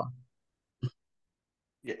the law.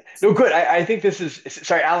 Yeah. No, good. I think this is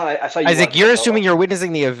sorry, Alan. I saw you. Isaac, you're assuming you're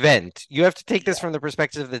witnessing the event. You have to take this from the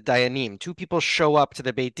perspective of the Dayanim. Two people show up to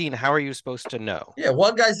the Beit Din. How are you supposed to know? Yeah,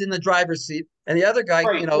 one guy's in the driver's seat, and the other guy,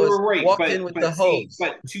 is walked in with the hose.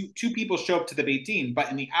 But two people show up to the Beit Din,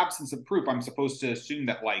 but in the absence of proof, I'm supposed to assume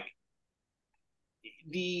that like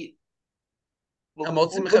the. I'm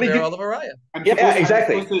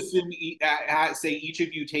exactly. supposed to assume say each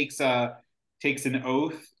of you takes an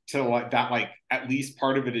oath to like that, like at least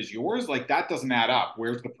part of it is yours. Like that doesn't add up.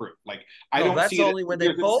 Where's the proof? Like I don't see only when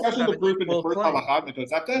they both have the proof in the first claim. halacha in the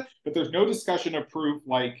Tosefta, but there's no discussion of proof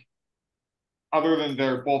like other than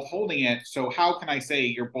they're both holding it. So how can I say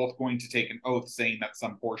you're both going to take an oath saying that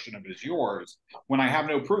some portion of it is yours when I have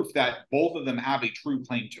no proof that both of them have a true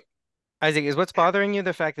claim to it? Isaac, is what's bothering you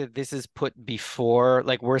the fact that this is put before,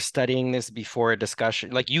 like we're studying this before a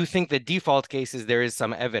discussion? Like you think the default case is there is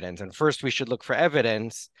some evidence, and first we should look for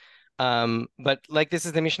evidence. But like this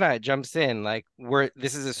is the Mishnah, it jumps in. Like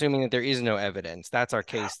this is assuming that there is no evidence. That's our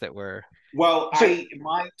case that we're. Well,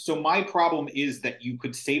 my problem is that you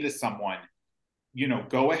could say to someone, you know,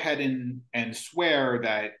 go ahead and swear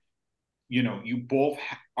that, you know, you both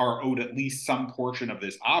are owed at least some portion of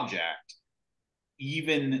this object,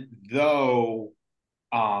 even though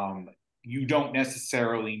you don't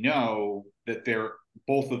necessarily know that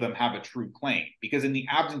both of them have a true claim. Because in the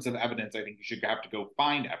absence of evidence, I think you should have to go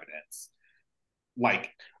find evidence.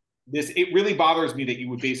 Like this, it really bothers me that you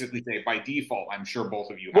would basically say, by default, I'm sure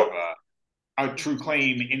both of you have a true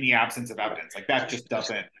claim in the absence of evidence. Like that just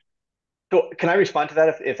doesn't. So can I respond to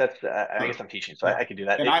that if that's, I guess I'm teaching, so I can do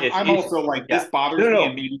that. And I'm also like, this bothers me,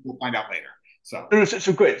 and maybe we'll find out later. So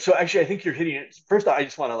good. So actually, I think you're hitting it. First, I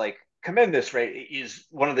just want to like commend this, right? Is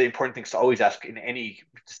one of the important things to always ask in any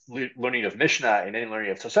learning of Mishnah, in any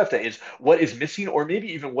learning of Tosefta, is what is missing, or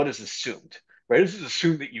maybe even what is assumed, right? This is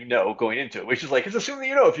assumed that you know going into it, which is like, it's assumed that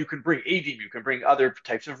you know if you can bring adim, you can bring other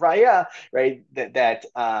types of raya, right? That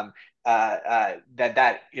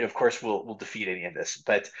you know, of course will defeat any of this.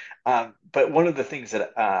 But one of the things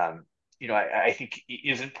that you know, I think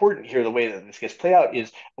is important here, the way that this gets played out,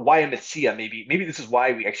 is why a Metzia. Maybe this is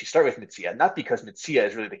why we actually start with Metzia, not because Metzia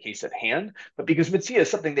is really the case at hand, but because Metzia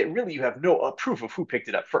is something that really you have no proof of who picked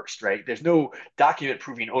it up first, right? There's no document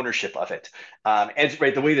proving ownership of it.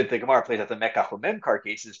 Right, the way that the Gemara plays out the Mekach or Memkar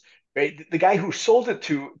cases, right? The guy who sold it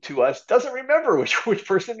to us doesn't remember which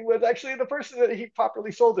person was actually the person that he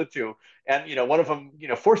properly sold it to. And one of them,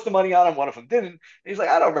 forced the money on him, one of them didn't. And he's like,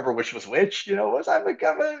 I don't remember which was which. I'm a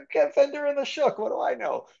vendor in the shook. What do I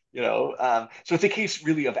know? So it's a case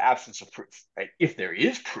really of absence of proof, right? If there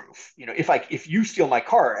is proof, if you steal my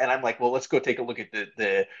car and I'm like, well, let's go take a look at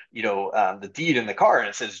the deed in the car and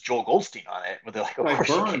it says Joel Goldstein on it, but they're like, of I course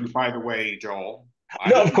you burned, can't. by the way, Joel.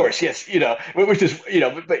 No, of course, yes, which is,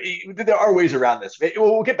 but there are ways around this.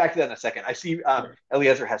 We'll get back to that in a second. I see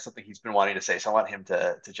Eliezer has something he's been wanting to say, so I want him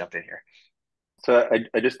to jump in here. So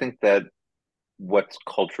I just think that what's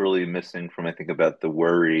culturally missing from I think about the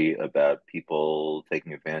worry about people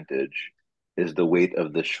taking advantage is the weight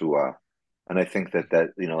of the shua. And I think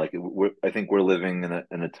that I think we're living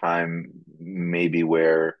in a time maybe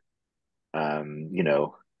where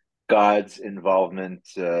God's involvement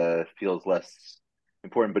feels less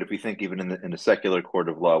important. But if we think even in a secular court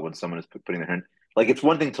of law, when someone is putting their hand, like it's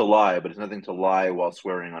one thing to lie, but it's nothing to lie while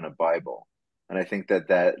swearing on a Bible. And I think that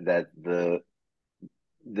the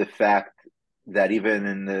fact that even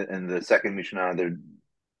in the second Mishnah, they're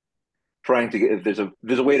trying to get, if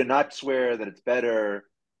there's a way to not swear that it's better.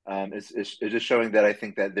 Is just showing that I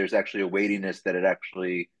think that there's actually a weightiness that it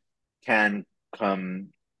actually can come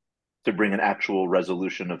to bring an actual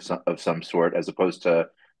resolution of some sort, as opposed to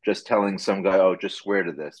just telling some guy, "Oh, just swear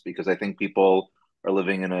to this," because I think people are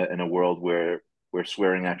living in a world where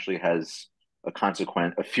swearing actually has a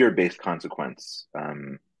consequence, a fear-based consequence.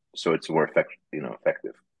 So it's more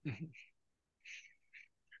effective. Mm-hmm.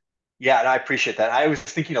 Yeah, and I appreciate that. I was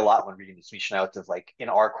thinking a lot when reading this Mishnah of like in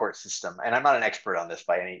our court system, and I'm not an expert on this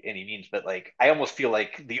by any means, but like I almost feel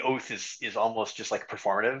like the oath is almost just like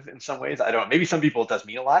performative in some ways. I don't know. Maybe some people it does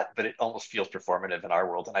mean a lot, but it almost feels performative in our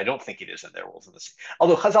world, and I don't think it is in their worlds in this.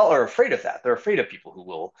 Although Chazal are afraid of that. They're afraid of people who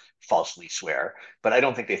will falsely swear, but I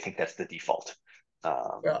don't think they think that's the default.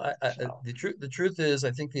 Well, the truth is, I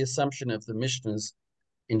think the assumption of the Mishnahs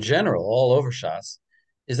in general, all over Shas,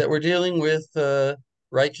 is that we're dealing with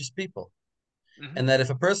righteous people. Mm-hmm. And that if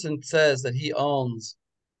a person says that he owns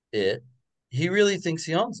it, he really thinks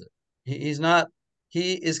he owns it. He's not,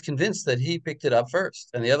 he is convinced that he picked it up first,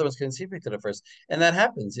 and the other one's convinced he picked it up first. And that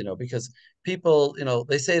happens, because people,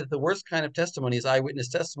 they say that the worst kind of testimony is eyewitness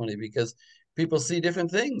testimony, because people see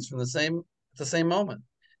different things from at the same moment.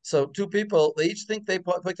 So two people, they each think they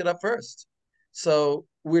picked it up first. So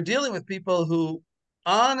we're dealing with people who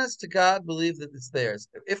honest to God believe that it's theirs.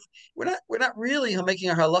 If we're not really making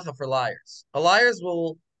a halacha for liars. Liars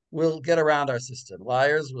will get around our system.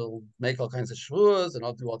 Liars will make all kinds of shvuas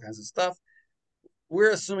and do all kinds of stuff. We're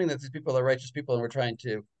assuming that these people are righteous people, and we're trying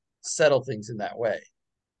to settle things in that way.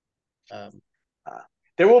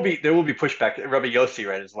 There will be pushback. Rabbi Yossi,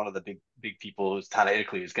 right, is one of the big people who's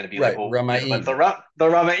Tanaically who's going to be right, like, well, Ramaim. But the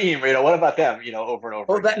Ramaim, what about them? Over and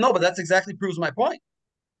over. Again. No, but that's exactly proves my point.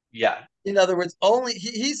 Yeah. In other words, only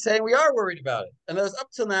he's saying we are worried about it, and as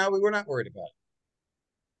up till now we were not worried about it.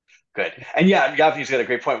 Good. And yeah, Yavni's got a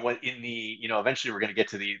great point. When in the, eventually we're going to get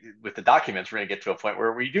to with the documents, we're going to get to a point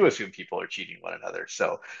where we do assume people are cheating one another.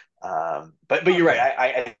 So, but you're right.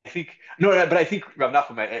 I think, no, but I think Rav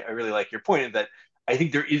Nachum, I really like your point in that I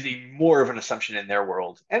think there is a more of an assumption in their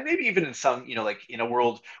world, and maybe even in some, like in a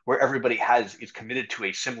world where everybody is committed to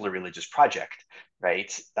a similar religious project,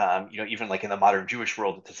 right? Even like in the modern Jewish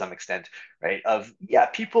world to some extent, right?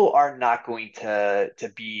 People are not going to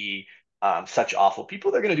be such awful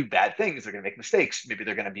people. They're going to do bad things. They're going to make mistakes. Maybe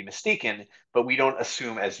they're going to be mistaken, but we don't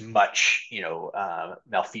assume as much,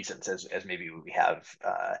 malfeasance as maybe we have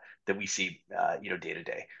that we see, day to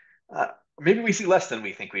day. Maybe we see less than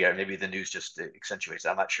we think we are. Maybe the news just accentuates.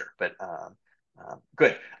 I'm not sure, but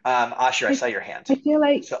good. Asher, I saw your hand. I feel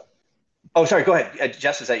like. So, oh, sorry. Go ahead.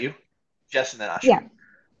 Jess, is that you? Jess, and then Asher. Yeah.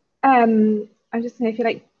 I'm just saying. I feel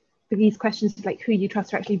like these questions of like who you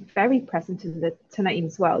trust are actually very present in the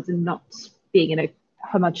Tanaim's world, and not being in a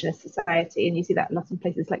homogenous society. And you see that a lot in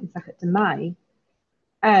places like Masachet Demai.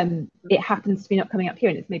 It happens to be not coming up here,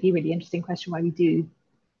 and it's maybe a really interesting question why we do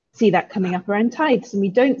see that coming up around tides, and we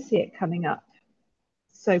don't see it coming up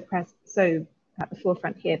so at the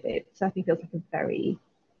forefront here. But it certainly feels like a very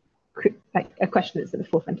a question that's at the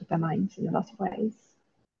forefront of their minds in a lot of ways.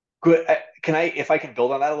 Good. If I can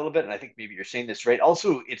build on that a little bit, and I think maybe you're saying this right.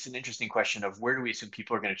 Also, it's an interesting question of where do we assume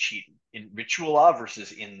people are going to cheat in ritual law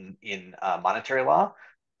versus in monetary law,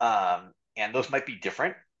 and those might be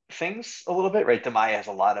different things a little bit, right? Demaya has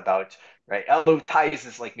a lot about, right? Although ties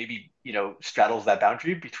is like maybe straddles that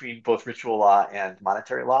boundary between both ritual law and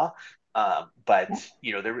monetary law. But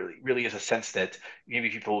there really is a sense that maybe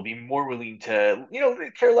people will be more willing to, they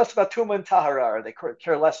care less about tuma and tahara, or they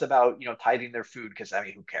care less about, tithing their food because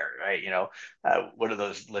who cares, right? What do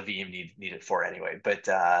those Levim need it for anyway? But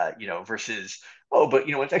versus but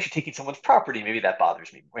it's actually taking someone's property. Maybe that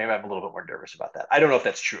bothers me. Maybe I'm a little bit more nervous about that. I don't know if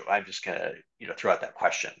that's true. I'm just gonna throw out that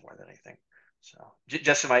question more than anything. So,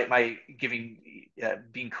 Jess, am I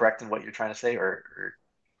being correct in what you're trying to say, or?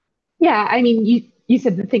 Yeah, I mean, you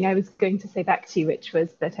said the thing I was going to say back to you, which was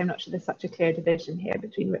that I'm not sure there's such a clear division here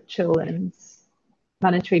between ritual and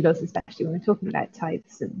monetary laws, especially when we're talking about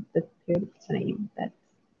tithes and the period of Tanaim. But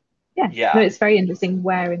no, it's very interesting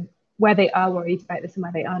where they are worried about this and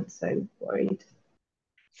where they aren't so worried.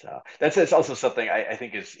 So that's also something I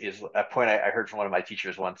think is a point I heard from one of my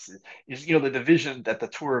teachers once is the division that the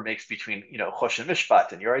Torah makes between Chosh and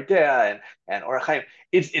Mishpat and Yoreh De'ah and Orach Chaim.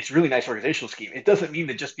 It's really nice organizational scheme. It doesn't mean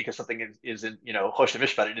that just because something is in Chosh and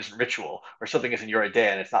Mishpat it isn't ritual, or something is in Yoreh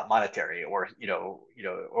De'ah and it's not monetary, or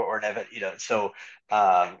or an event. So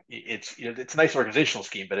it's a nice organizational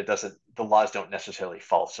scheme, but the laws don't necessarily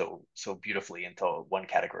fall so beautifully into one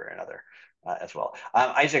category or another as well.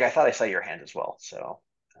 Isaac, I thought I saw your hand as well. So.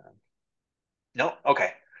 No?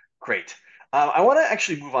 Okay, great. I want to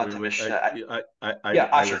actually move on to Mishnah.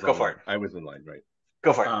 Asher, go for it. I was in line, right?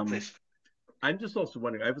 Go for it, please. I'm just also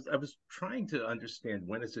wondering, I was trying to understand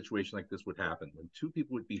when a situation like this would happen, when two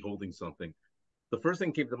people would be holding something. The first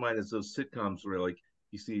thing came to mind is those sitcoms where like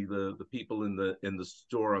you see the people in the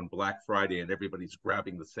store on Black Friday and everybody's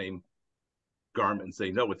grabbing the same garment and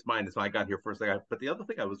saying, no, it's mine. I got here first. But the other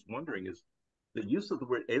thing I was wondering is the use of the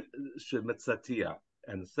word Metzia,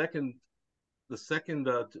 and the second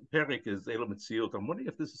perik is Ela Metziot. I'm wondering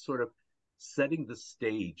if this is sort of setting the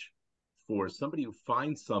stage for somebody who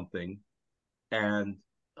finds something and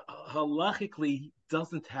halachically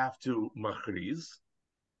doesn't have to machriz,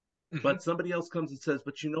 but somebody else comes and says,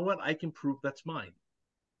 but you know what? I can prove that's mine.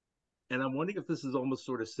 And I'm wondering if this is almost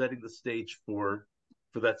sort of setting the stage for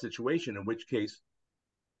that situation, in which case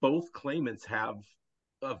both claimants have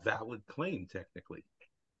a valid claim technically.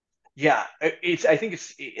 Yeah, I think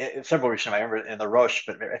it's several Rishonim. I remember in the Rosh,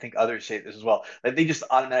 but I think others say this as well. Like they just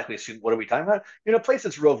automatically assume, what are we talking about? A place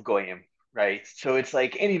that's Rov Goyim, right? So it's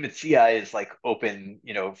like any Metzia is like open,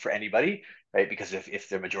 for anybody, right? Because if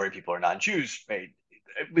the majority of people are non-Jews, right?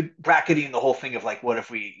 With bracketing the whole thing of like, what if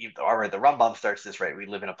the Rambam starts this, right? We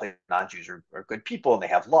live in a place where non-Jews are good people and they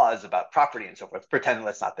have laws about property and so forth. Pretend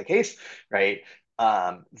that's not the case, right?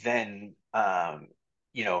 Then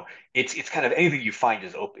it's kind of anything you find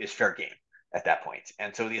is fair game at that point.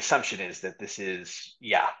 And so the assumption is that this is,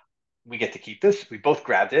 we get to keep this. We both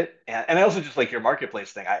grabbed it. And I also just like your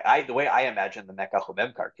marketplace thing. The way I imagine the Mekach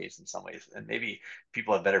Memkar case in some ways, and maybe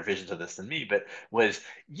people have better visions of this than me, but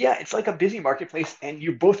it's like a busy marketplace and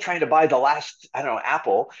you're both trying to buy the last, I don't know,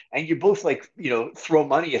 apple, and you both like, throw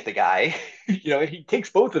money at the guy, and he takes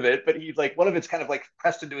both of it, but he's like, one of it's kind of like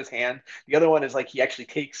pressed into his hand. The other one is like, he actually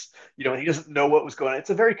takes, and he doesn't know what was going on. It's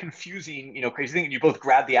a very confusing, crazy thing. And you both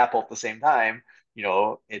grab the apple at the same time.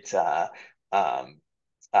 It's,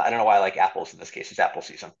 I don't know why I like apples in this case. It's apple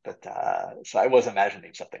season, but so I was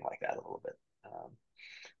imagining something like that a little bit.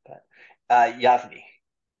 Yavni.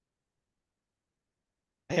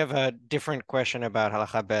 I have a different question about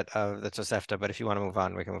halacha bet of the Tosefta, but if you want to move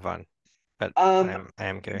on, we can move on. But I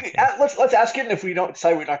am curious. Let's ask it, and if we don't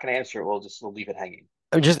decide we're not going to answer it, we'll leave it hanging.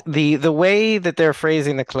 Just the way that they're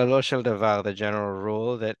phrasing the klalo shel davar, the general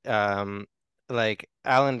rule that like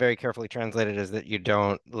Alan very carefully translated is that you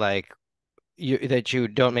don't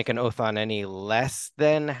make an oath on any less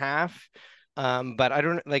than half. But I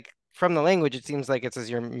don't like from the language, it seems like it says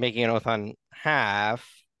you're making an oath on half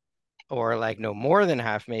or like no more than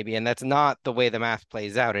half maybe. And that's not the way the math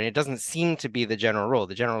plays out. And it doesn't seem to be the general rule.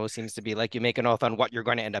 The general rule seems to be like you make an oath on what you're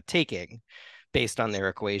going to end up taking based on their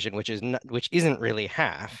equation, which isn't really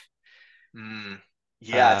half.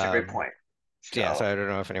 Yeah, it's a great point. So I don't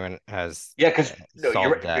know if anyone has because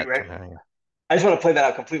solved that. Right. I just want to play that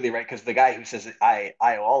out completely, right? Because the guy who says I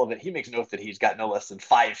owe all of it, he makes an oath that he's got no less than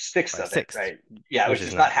 5/6 of it, right? Yeah, which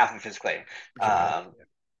is not half of his claim.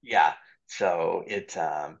 So it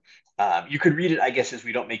you could read it, I guess, as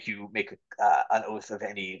we don't make you make an oath of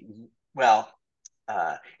any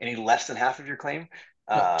less than half of your claim.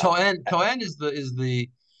 To'en is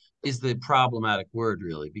the problematic word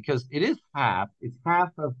really, because it is half. It's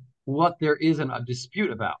half of what there isn't a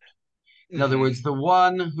dispute about. In other words, the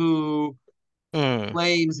one who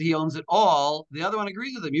claims he owns it all, the other one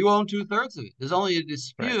agrees with him. You own 2/3 of it. There's only a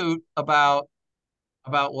dispute about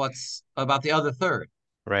the other third.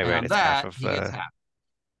 Right. And It's that half of he gets half.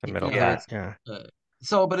 the middle.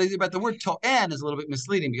 but the word to'en is a little bit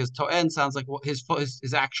misleading because to'en sounds like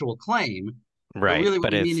his actual claim. But Right, really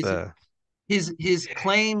what but we mean it's is his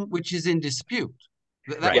claim which is in dispute.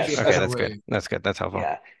 That right. would be a Okay, better that's good. way. That's good. That's helpful.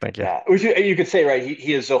 Yeah, Thank you. yeah. Which you could say, right?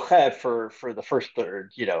 He is zoche for the first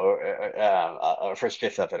third, or first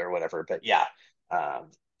fifth of it, or whatever. But yeah, um,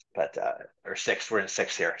 or sixth. We're in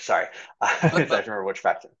sixth here. Sorry, I But, don't remember which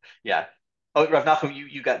fraction. Yeah. Oh, Rav Nachum,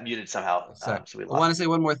 you got muted somehow, sorry. so we I want lost to say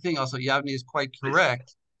one more thing. Also, Yavni is quite you.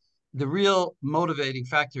 correct. The real motivating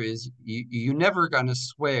factor is you're never going to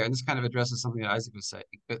swear, and this kind of addresses something that Isaac was saying.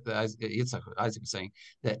 Isaac was saying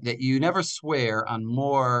that you never swear on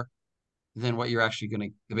more than what you're actually going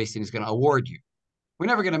to, the base thing is going to award you. We're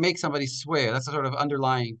never going to make somebody swear. That's a sort of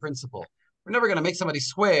underlying principle. We're never going to make somebody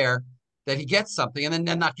swear that he gets something and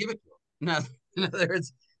then not give it to him. Now, in other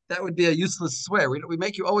words, that would be a useless swear. We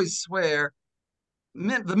make you always swear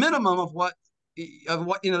the minimum of what there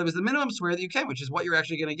was the minimum swear that you can, which is what you're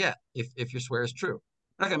actually going to get if your swear is true.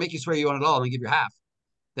 We're not going to make you swear you own it all and then give you half.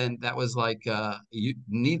 Then that was like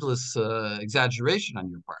needless exaggeration on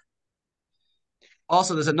your part.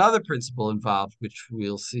 Also, there's another principle involved, which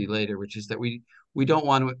we'll see later, which is that we don't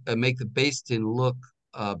want to make the Beis Din look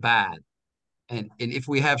bad, and if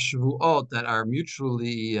we have shavuot that are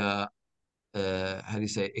mutually how do you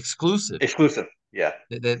say exclusive, Yeah.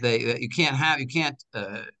 that you can't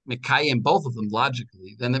mekayim both of them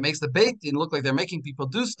logically, then that makes the Beis Din look like they're making people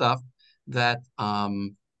do stuff that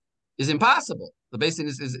is impossible. The Beis Din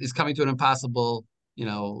is coming to an impossible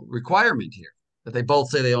requirement here that they both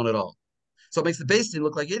say they own it all. So it makes the Beis Din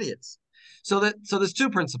look like idiots. So there's two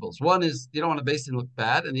principles. One is you don't want a Beis Din look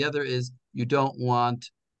bad, and the other is you don't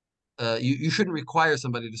want you shouldn't require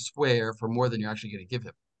somebody to swear for more than you're actually going to give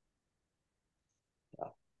him.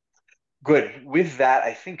 Good. With that,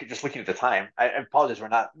 I think just looking at the time, I apologize.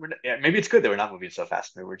 Maybe it's good that we're not moving so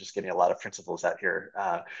fast. Maybe we're just getting a lot of principles out here.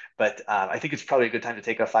 But I think it's probably a good time to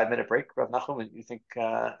take a 5-minute break, Rav Nachum. You think,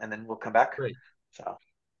 and then we'll come back. Great. So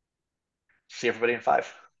see everybody in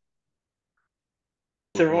 5.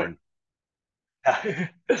 Good morning.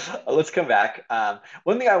 Let's come back.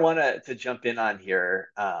 One thing I want to jump in on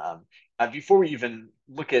here, before we even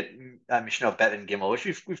look at Mishnah Bet and Gimel, which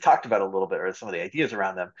we've talked about a little bit, or some of the ideas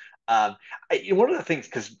around them. One of the things,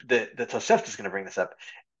 because the Tosefta is going to bring this up,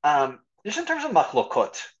 just in terms of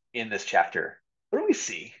machlokot in this chapter, what do we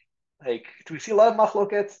see? Like, do we see a lot of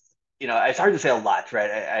machlokot? It's hard to say a lot,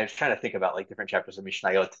 right? I was trying to think about like different chapters of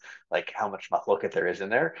Mishnayot, like how much machlokot there is in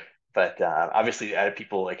there. But obviously,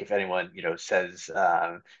 people, like if anyone says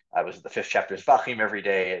I was the 5th chapter of Vachim every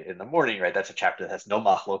day in the morning, right? That's a chapter that has no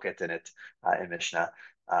machloket in it in Mishnah.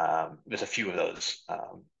 There's a few of those,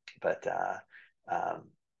 but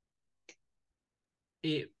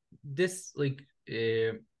this like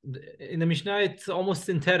in the Mishnah, it's almost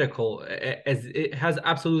synthetical, as it has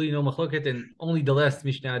absolutely no machloket, and only the last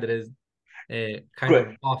Mishnah that is kind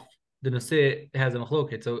of off the Nuseh has a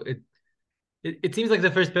machloket. So it seems like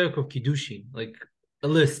the first parak of Kiddushin, like a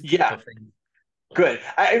list of things. Good.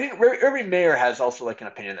 I think Rabbi Meir has also like an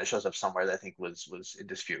opinion that shows up somewhere that I think was in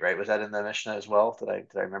dispute, right? Was that in the Mishnah as well? Did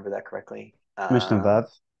I remember that correctly? Mishnah Vav.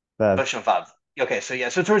 Mishnah Vav. Okay,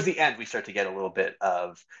 so towards the end we start to get a little bit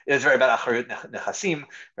of it's very about acharut nechasim,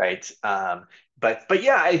 right? But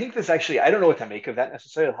yeah, I think this actually I don't know what to make of that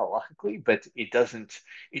necessarily halachically, but it doesn't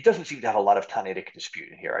seem to have a lot of Tannaitic dispute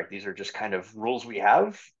in here, right? These are just kind of rules we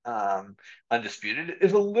have, undisputed.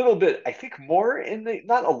 Is a little bit, I think, more in the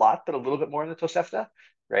not a lot, but a little bit more in the Tosefta,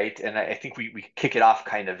 right? And I think we kick it off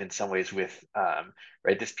kind of in some ways with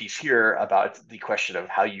right this piece here about the question of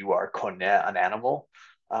how you are koneh an animal.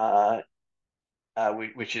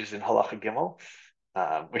 Which is in Halacha Gimel,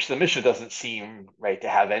 which the Mishnah doesn't seem right to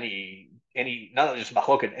have any not only just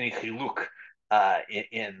machloket, any chiluk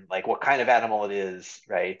in like what kind of animal it is,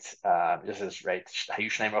 right? This is right.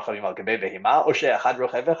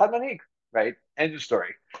 Right? End of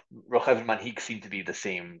story. Rochav and manhig seem to be the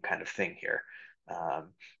same kind of thing here,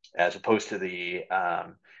 as opposed to the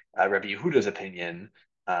Rabbi Yehuda's opinion.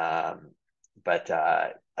 But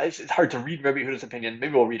it's hard to read Rabbi Yehuda's opinion.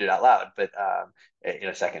 Maybe we'll read it out loud, but in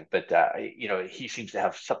a second. But he seems to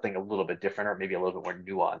have something a little bit different, or maybe a little bit more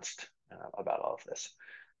nuanced about all of this.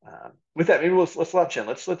 With that, maybe let's launch in.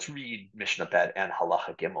 Let's read Mishnah Bet and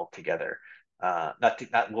Halacha Gimel together. Not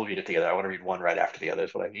we'll read it together. I want to read one right after the other.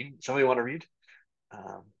 Is what I mean. Somebody want to read?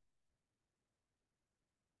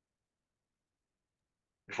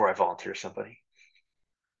 Before I volunteer somebody.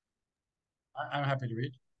 I'm happy to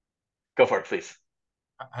read. Go for it, please.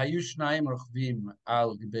 היו שניים רוכבים על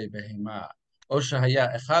גבי בהמה, או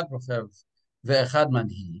שהיה אחד רוכב ואחד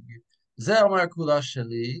מנהיג, זה אומר כולה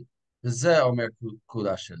שלי, וזה אומר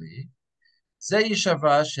כולה שלי, זה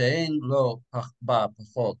יישבע שאין לו בה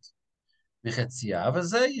פחות מחצייה,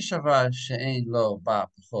 וזה יישבע שאין לו בה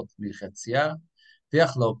פחות מחצייה,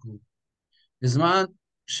 ויחלוקו. בזמן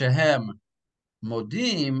שהם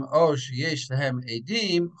מודים, או שיש להם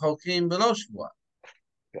עדים, חולקים בלא שבועה.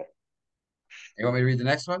 You want me to read the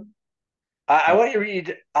next one? I want you to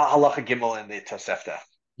read Halacha Gimel in the Tosefta.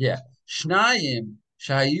 Yeah. שניים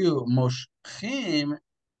שהיו מושכים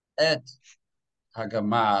את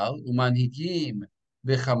הגמל ומנהיגים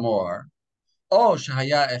בחמור, או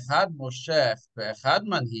שהיה אחד מושך ואחד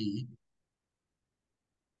מנהיג,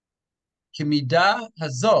 כמידה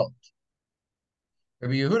הזאת,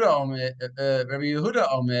 רבי יהודה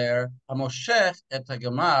אומר, המושך את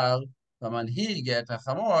הגמל ומנהיג את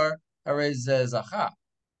החמור, הרי זה זכה.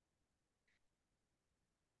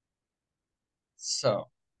 So,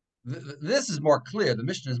 this is more clear. The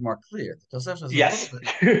Mishnah is more clear. The Tosefta is a little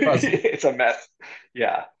bit fuzzy. It's a mess.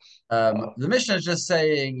 Yeah. The Mishnah is just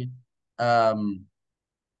saying the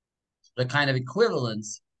kind of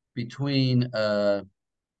equivalence between, in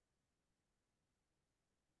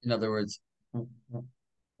other words,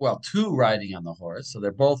 well, two riding on the horse, so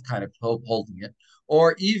they're both kind of holding it,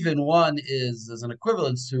 or even one is an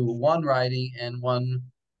equivalence to one riding and one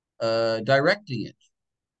directing it.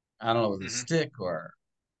 I don't know, with a stick or.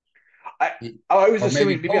 I was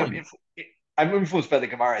assuming maybe pulling. I'm influenced by the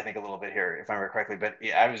Gemara, I think, a little bit here, if I remember correctly. But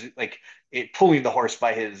yeah, I was like pulling the horse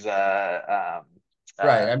by his right.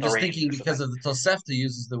 I'm just thinking because of the Tosefta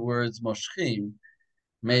uses the words moshchim,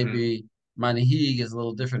 maybe manhig is a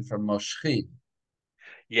little different from moshchim.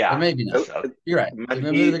 Yeah, but maybe not. You're right.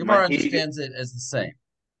 The Gemara understands it as the same.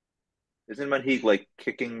 Isn't manhig like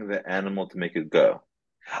kicking the animal to make it go?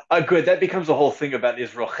 Good. That becomes a whole thing about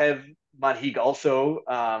is rochev manhig also.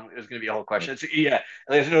 It was going to be a whole question.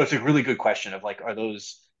 It's a really good question of like, are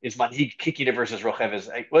those is manhig kicking it versus rochev is?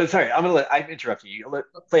 Well, sorry, I'm interrupting you.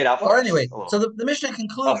 Play it out. Well, anyway, so the Mishnah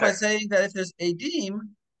concludes by saying that if there's adim,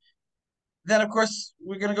 then of course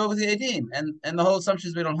we're going to go with the adim, and the whole assumption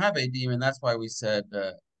is we don't have adim, and that's why we said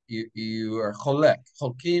you are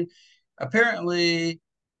cholkin, apparently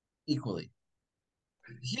equally.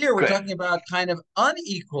 Here we're talking about kind of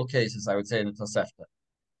unequal cases, I would say, in the Tosefta,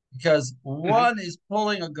 because one is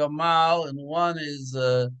pulling a gamal and one is,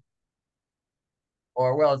 it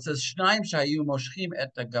says shnaim shayu moshchim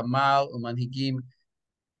et gamal umanhigim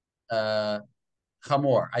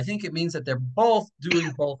chamor. I think it means that they're both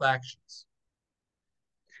doing both actions.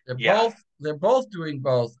 They're both doing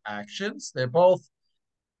both actions. They're both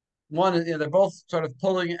they're both sort of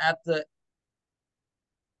pulling at the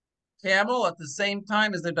camel at the same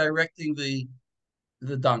time as they're directing the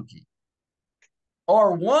donkey.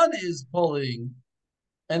 Or one is pulling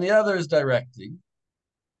and the other is directing.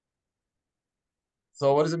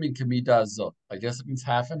 So what does it mean, kamidah zot? I guess it means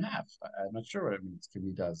half and half. I'm not sure what it means,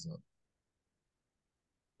 kamidah zot.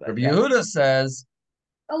 Rabbi Yehuda says,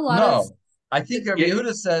 I think Rabbi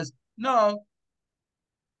Yehuda says, no,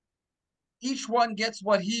 each one gets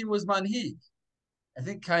what he was manhig. I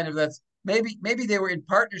think kind of that's, maybe they were in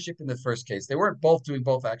partnership in the first case. They weren't both doing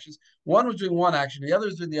both actions. One was doing one action, the other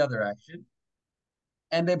was doing the other action.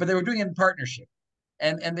 But they were doing it in partnership.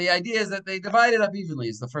 And the idea is that they divide it up evenly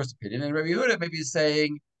is the first opinion. And Rabbi Yehuda maybe is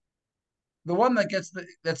saying the one that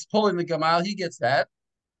that's pulling the gamal, he gets that.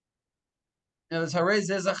 It's Harez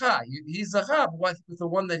Zacha. He's Zacha with the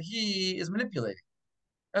one that he is manipulating.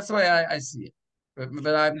 That's the way I see it.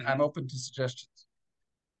 But I'm open to suggestions.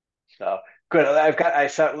 So good.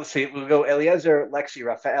 Let's see. We'll go Eliezer, Lexi,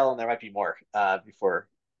 Raphael, and there might be more before.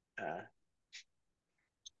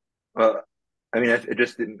 Well, I mean, I think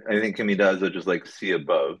Kamidaza just like see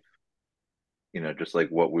above, just like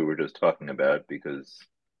what we were just talking about, because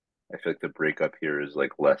I feel like the breakup here is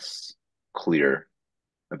like less clear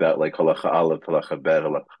about like halacha aleph, halacha bet,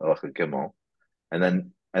 halacha gimel, and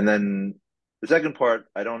then the second part,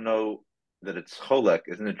 I don't know that it's cholek,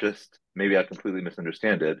 isn't it? Just maybe I completely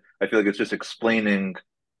misunderstand it. I feel like it's just explaining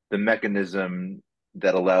the mechanism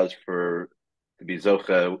that allows for to be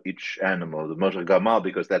zocha each animal, the moshech gamal,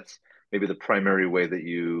 because that's maybe the primary way that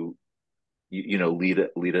you lead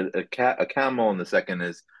a camel, and the second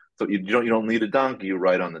is so you don't lead a donkey, you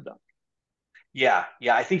ride on the donkey. Yeah.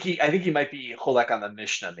 I think he might be cholek on the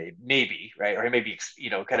Mishnah, maybe, right? Or he may be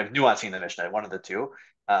kind of nuancing the Mishnah, one of the two.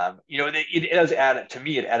 It does add to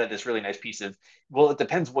me. It added this really nice piece of, well, it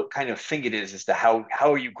depends what kind of thing it is as to how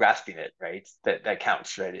are you grasping it, right? That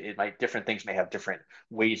counts, right? Different things may have different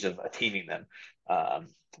ways of attaining them.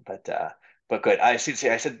 But good. I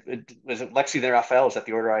said, was it Lexi then Raphael? Is that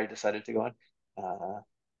the order I decided to go on?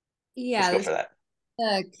 Yeah, let's go for that.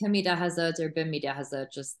 The Kamidah Hazot or Bimidah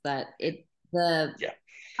Hazot, just that the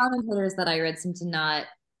commentators that I read seem to not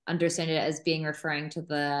understand it as being referring to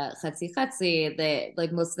the chetzi chetzi. They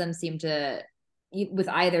like most of them seem to, with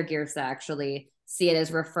either girsa actually, see it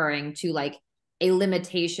as referring to like a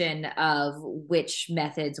limitation of which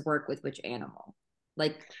methods work with which animal,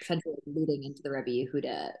 like potentially leading into the Rabbi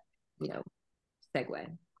Yehuda,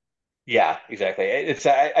 segue. Yeah, exactly.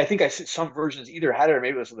 I think some versions either had it or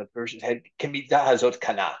maybe it was the versions had kamidah hazot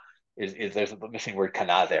kana. Is there's a missing word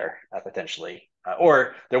kana there potentially,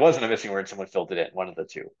 or there wasn't a missing word, someone filled it in, one of the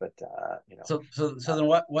two. But So then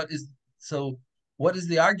what is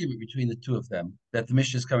the argument between the two of them that the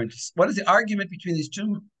Mishnah is coming to? What is the argument between these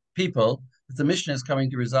two people that the Mishnah is coming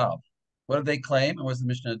to resolve? What do they claim, and what's the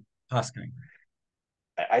Mishnah paskening?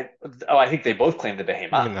 I think they both claim the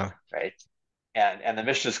behema, No. right? And the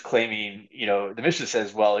Mishnah is claiming, the Mishnah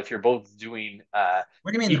says, well, if you're both doing What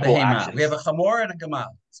do you mean equal the behema? actions, We have a chamor and a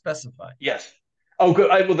gamal. Specify. yes. Oh, good.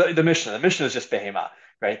 Well, the Mishnah is just behema,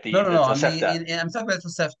 right? The No. Tosefta. I'm talking about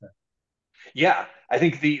Tosefta. Yeah, I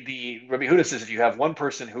think the Rabbi Huda says if you have one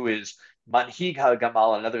person who is manhig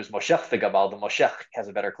ha-gamal and another is moshech the gamal, the moshech has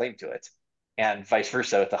a better claim to it, and vice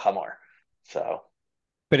versa with the chamor. So,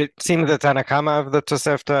 But it seems that Tanakama of the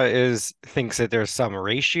Tosefta thinks that there's some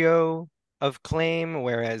ratio of claim,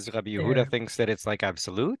 whereas Rabbi Yehuda thinks that it's like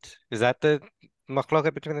absolute. Is that the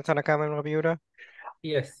machloket between the Tanakama and Rabbi Yehuda?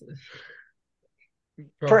 Yes.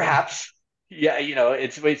 perhaps, yeah,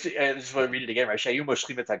 this is what I read it again, right? Shayu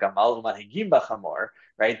moshchim et ha-gamal u'manhigim b'chamor,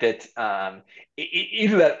 right? That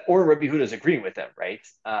either that or Rabbi Yehuda is agreeing with them, right?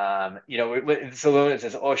 So when it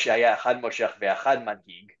says oh shaya had moshech ve'achad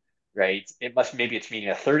manhig, right? Maybe it's meaning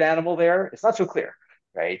a third animal there. It's not so clear,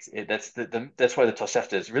 right? That's why the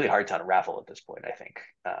Tosefta is really hard to unravel at this point, I think.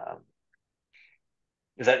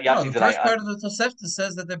 Is that No, Yossi? the first part of the Tosefta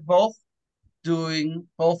says that they're both doing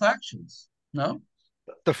both actions. No?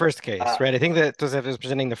 The first case, right? I think that Tosefta is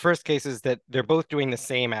presenting the first case is that they're both doing the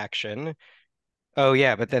same action. Oh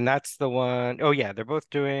yeah, but then that's the one. Oh yeah, they're both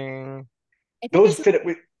doing. Those fit it.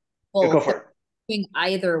 Go for it. Doing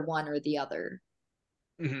either one or the other.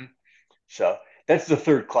 Mm-hmm. So that's the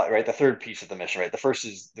third, right? The third piece of the mission, right? The first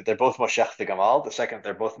is that they're both moshech the gamal. The second,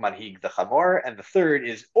 they're both manhig the chamor, and the third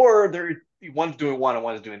is, or one's doing one and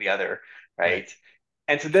one's doing the other, right?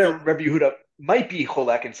 And so there, Rabbi Yehuda might be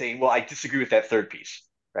cholek and saying, well, I disagree with that third piece,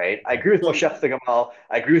 right? I agree with moshech the gamal.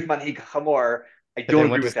 I agree with manhig chamor. I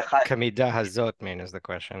don't agree with echad. Kamidah hazot mean is the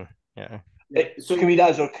question. Yeah.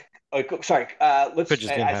 Kamidah hazot. Sorry. Let's. Could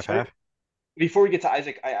just mean half. Before we get to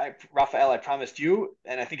Isaac, Raphael, I promised you,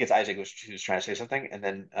 and I think it's Isaac who's trying to say something, and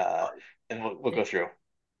then and we'll go through.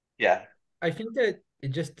 Yeah. I think that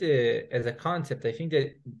just as a concept, I think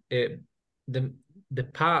that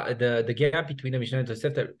the gap between the Mishnah and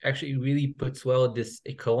Tosefta actually really puts well this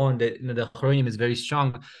ikaron that the Achronim is very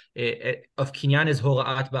strong of kinyan is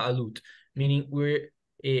hora'at ba'alut, meaning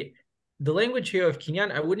the language here of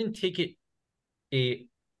kinyan, I wouldn't take it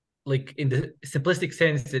like in the simplistic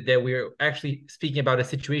sense that we're actually speaking about a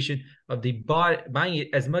situation of the buying it,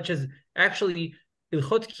 as much as actually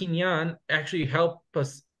ilchot kinyan actually help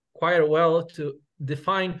us quite well to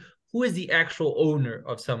define who is the actual owner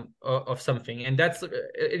of something, and that's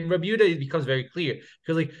in Rabbi Yehuda it becomes very clear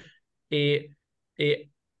because like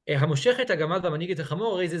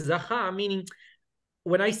meaning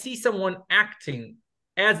when I see someone acting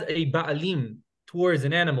as a ba'alim towards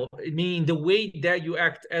an animal, meaning the way that you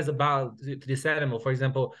act as a baal to this animal. For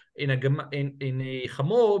example, in a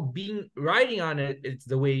chamor, being riding on it, it's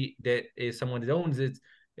the way that someone that owns it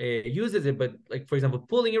uses it. But like for example,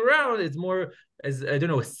 pulling around, it's more as I don't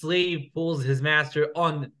know, a slave pulls his master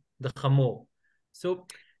on the chamor. So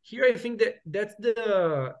here I think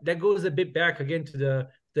that goes a bit back again to the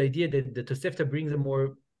idea that the Tosefta brings a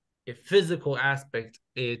more physical aspect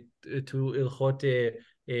to ilchot.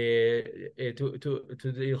 To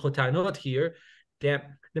the Chotanot here, that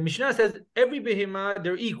the Mishnah says every behema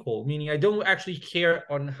they're equal, meaning I don't actually care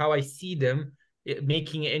on how I see them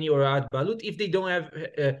making any orat balut if they don't have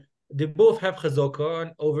they both have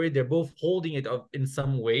chazaka over it, they're both holding it up in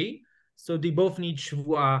some way, so they both need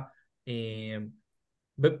shvua.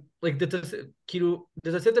 But like the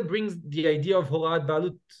Tosefta brings the idea of horat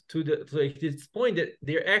balut to this point that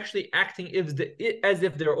they're actually acting as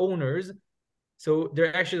if they're owners. So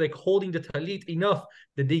they're actually like holding the talit enough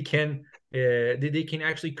that they can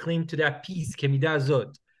actually claim to that piece, kemidah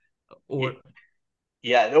zot. Or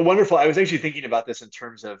yeah, wonderful. I was actually thinking about this in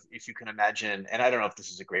terms of if you can imagine, and I don't know if this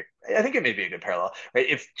is I think it may be a good parallel, right?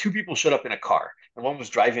 If two people showed up in a car and one was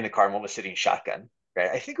driving the car and one was sitting shotgun, right?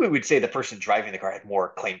 I think we would say the person driving the car had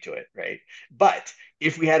more claim to it, right? But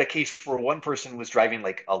if we had a case where one person was driving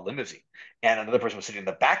like a limousine and another person was sitting in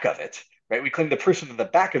the back of it, right? We claim the person in the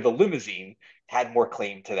back of the limousine had more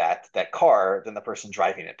claim to that car than the person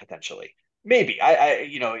driving it potentially. Maybe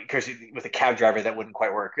because with a cab driver that wouldn't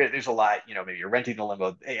quite work. There's a lot, maybe you're renting the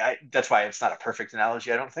limo. That's why it's not a perfect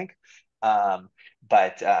analogy, I don't think. Um,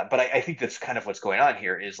 but I think that's kind of what's going on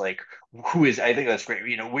here is like who is I think that's great.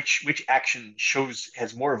 Which action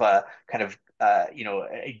has more of a kind of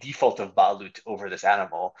a default of balut over this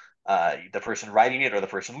animal. The person riding it or the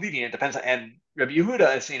person leading it depends on, and Rabbi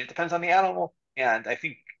Yehuda is saying it depends on the animal. And I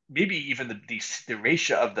think maybe even the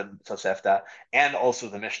ratio of the Tosefta and also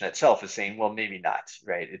the Mishnah itself is saying, well, maybe not,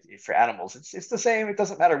 right? For animals, it's the same. It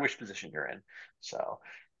doesn't matter which position you're in. So,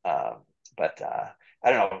 but I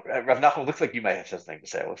don't know. Rav Nachman, looks like you might have something to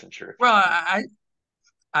say. I wasn't sure. Well,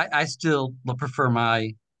 I still prefer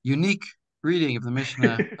my unique reading of the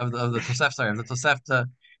Mishnah of the Tosefta,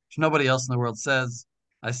 which nobody else in the world says.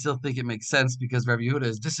 I still think it makes sense because Rabbi Yehuda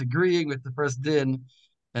is disagreeing with the first din,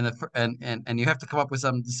 and you have to come up with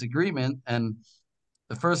some disagreement. And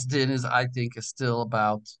the first din I think is still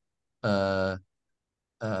about uh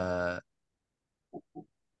uh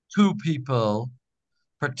two people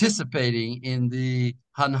participating in the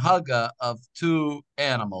hanhaga of two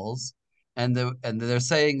animals, and they're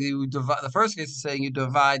saying you divide. The first case is saying you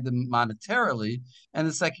divide them monetarily, and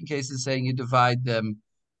the second case is saying you divide them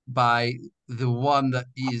by the one that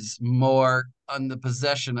is more on the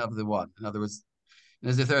possession of the one. In other words,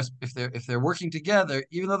 as if they're working together,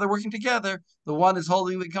 even though they're working together, the one is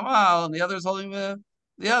holding the kamal and the other is holding the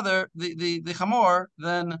chamor,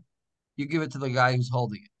 then you give it to the guy who's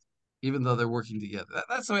holding it even though they're working together.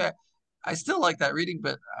 That's the way I still like that reading,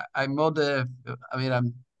 but I'm more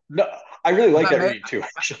I'm no, I really like that mad. reading too.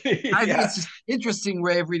 Actually, I think it's just interesting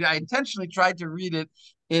way of reading. I intentionally tried to read it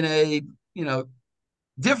in a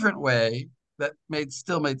different way that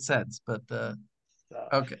still made sense, but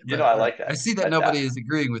okay. I like that. I see that nobody is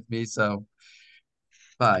agreeing with me, so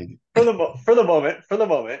fine. For the moment,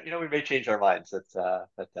 we may change our minds.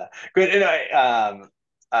 Good. And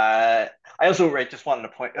I also just wanted to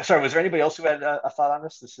point. Sorry, was there anybody else who had a thought on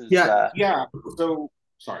this? This is yeah. So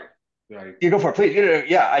sorry. You go for it, please.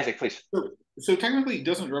 Yeah, Isaac, please. So technically,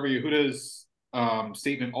 doesn't Rabbi Yehuda's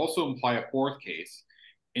statement also imply a fourth case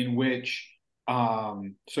in which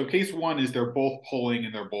so case one is they're both pulling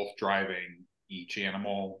and they're both driving each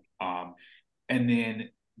animal, and then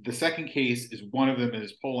the second case is one of them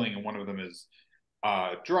is pulling and one of them is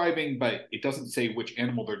driving, but it doesn't say which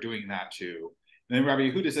animal they're doing that to. And then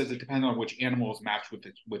Rabbi Yehuda says it depends on which animal is matched with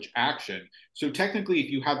which action. So technically, if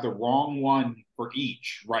you have the wrong one for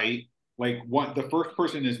each, right? Like the first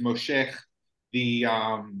person is Moshech, the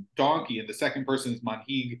donkey, and the second person is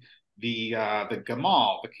Manhig, the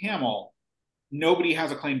Gamal, the camel. Nobody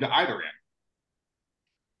has a claim to either end,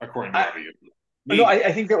 according to Rabbi Yehuda. No,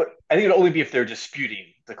 I think it'll only be if they're disputing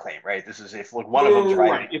the claim, right? This is if one of them's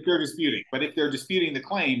right. If they're disputing, but if they're disputing the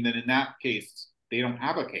claim, then in that case they don't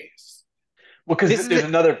have a case. Well, because there's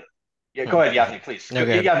another. Yeah, go ahead, Yafni, please.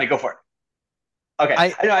 Okay. Yafni, go for it. Okay,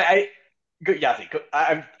 I go, Yafni.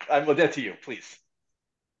 I'm dead to you, please.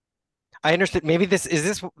 I understood. Maybe is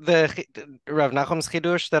this the Rav Nachum's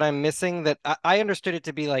chidush that I'm missing? That I understood it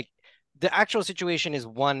to be like the actual situation is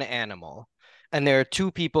one animal, and there are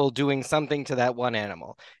two people doing something to that one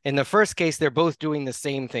animal. In the first case, they're both doing the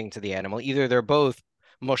same thing to the animal. Either they're both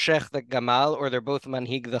Moshech the Gamal, or they're both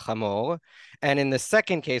Manhig the Chamor. And in the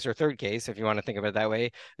second case, or third case, if you want to think of it that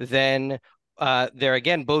way, then they're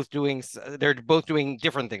both doing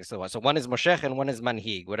different things to us. So one is Moshech and one is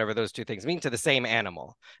Manhig, whatever those two things mean, to the same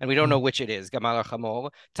animal. And we don't know which it is, Gamal or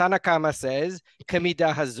Chamor. Tanakama says,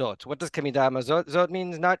 Kamida Hazot. What does Kamida Hazot? Zot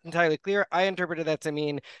means not entirely clear. I interpreted that to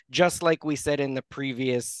mean, just like we said in the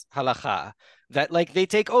previous halacha, that like they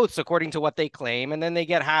take oaths according to what they claim, and then they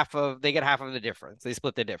get half of the difference. They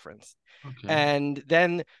split the difference. Okay. And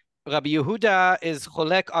then Rabbi Yehuda is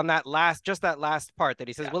cholek on that last part that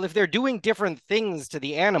he says, well, if they're doing different things to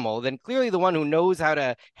the animal, then clearly the one who knows how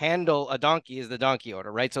to handle a donkey is the donkey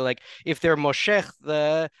owner, right? So like if they're Moshech,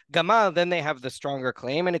 the Gamal, then they have the stronger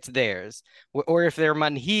claim and it's theirs. Or if they're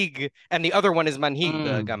Manhig and the other one is Manhig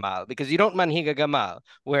the Gamal, because you don't Manhig a Gamal.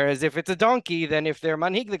 Whereas if it's a donkey, then if they're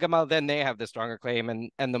Manhig the Gamal, then they have the stronger claim,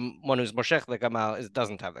 and the one who's Moshech the Gamal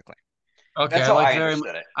doesn't have the claim. Okay, that's how I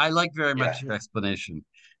understood it. I like very much your explanation.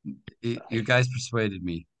 You guys persuaded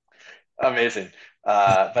me. Amazing.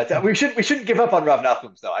 But we shouldn't give up on Rav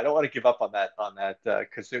Nachum's though. I don't want to give up on that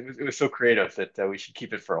because it was so creative that we should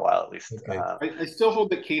keep it for a while at least. Okay. I still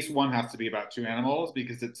hold that case one has to be about two animals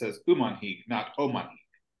because it says umanhig, not omanhig.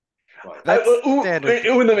 That's standard.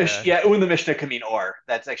 In the Mishnah can mean or.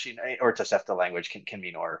 That's actually or Tosefta language can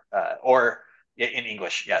mean or in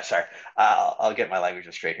English. Yeah, sorry. I'll get my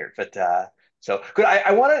languages straight here. But so good.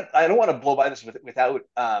 I don't want to blow by this without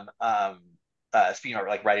speaking about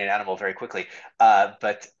like writing an animal very quickly.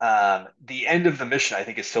 But the end of the mission I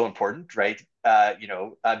think is so important, right?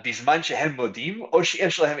 Bisman shehem modim o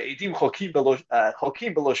she'esh lehem edim chokim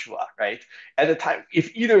belo shua, right? At the time,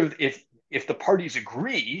 if the parties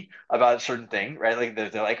agree about a certain thing, right? Like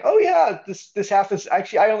they're like, oh yeah, this half is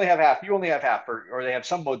actually I only have half, you only have half, or they have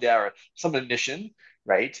some modera, some admission,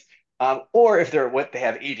 right? Or if they're what they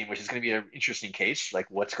have aiding, which is going to be an interesting case, like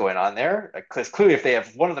what's going on there? Because clearly, if they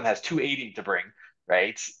have one of them has two aiding to bring,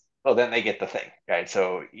 right? Well, then they get the thing, right?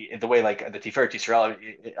 So the way like the Tiferet Yisrael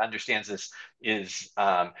understands this is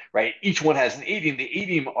right. Each one has an aiding. The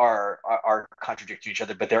aiding are contradicting to each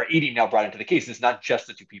other, but there are aiding now brought into the case. It's not just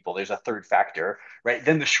the two people. There's a third factor, right?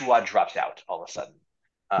 Then the shua drops out all of a sudden.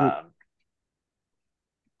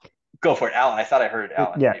 Go for it, Alan. I thought I heard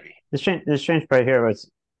Alan. Yeah, maybe the strange part here was,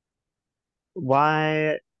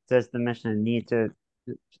 why does the Mishnah need to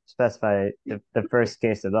specify the first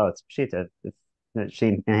case at all? It's pshita. She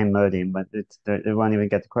and him modim, but it won't even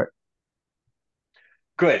get to court.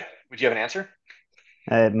 Good. Would you have an answer?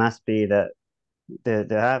 It must be that the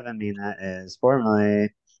Havamina is formally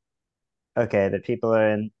okay. That people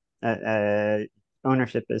are in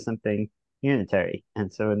ownership is something unitary,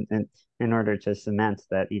 and so in order to cement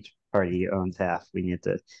that each party owns half, we need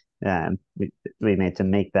to we need to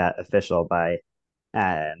make that official by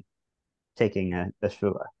taking a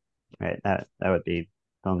shua, right? That would be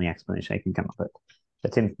the only explanation I can come up with.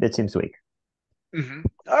 It seems weak. Mm-hmm.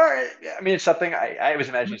 All right. Yeah, I mean, it's something I was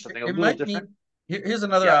imagining something a little different. Here's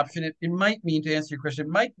another option. It might mean, to answer your question, it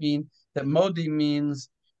might mean that modi means,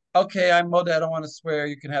 okay, I'm modi, I don't want to swear,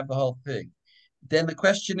 you can have the whole thing. Then the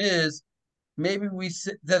question is, maybe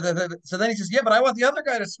so then he says, yeah, but I want the other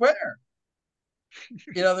guy to swear.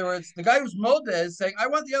 In other words, the guy who's Moda is saying, I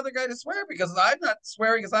want the other guy to swear because I'm not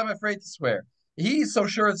swearing because I'm afraid to swear. He's so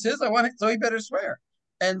sure it's his, I want it, so he better swear.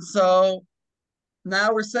 And so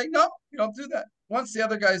now we're saying, no, you don't do that. Once the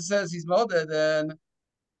other guy says he's Moda, then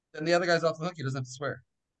the other guy's off the hook. He doesn't have to swear.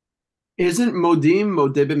 Isn't modim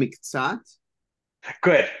modeh b'miktzat?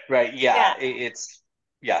 Good, right? Yeah, it's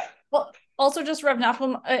yeah. Well, also just Rev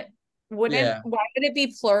Nachum, why would it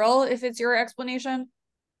be plural if it's your explanation?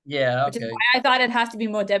 Yeah, okay. Which is why I thought it has to be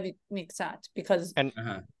modeh b'miktzat, because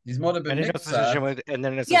he's modeh b'miktzat, and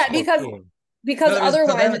then it's because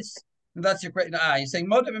otherwise that's your question. You're saying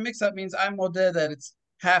modeh b'miktzat means I'm modeh that it's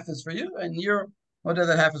half is for you, and you're modeh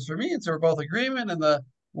that half is for me, and so we're both agreement, and the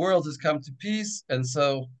world has come to peace, and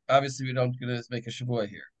so obviously we don't gonna make a shavua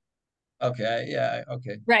here. Okay,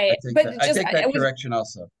 okay, right. I take that correction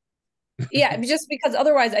also. Yeah, just because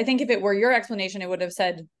otherwise, I think if it were your explanation, it would have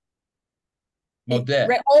said modeh.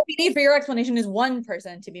 All we need for your explanation is one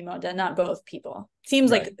person to be modeh, not both people.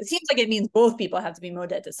 Seems like it means both people have to be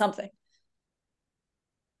modeh to something.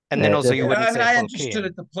 And then also you wouldn't say I understood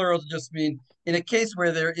it the plural to just mean in a case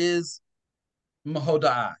where there is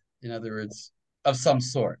mahoda'ah, in other words, of some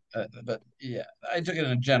sort. But yeah, I took it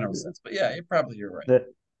in a general sense. But yeah, you're right.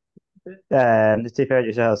 The Tiferet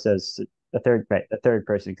Yisrael says a third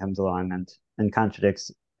person comes along and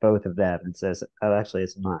contradicts both of them and says, "Oh, actually,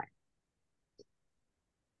 it's mine."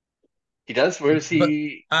 He does. Where does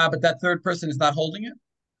he? But that third person is not holding it.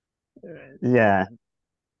 Yeah,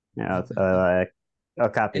 I'll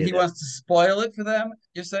copy. And he wants to spoil it for them.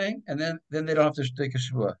 You're saying, and then they don't have to take a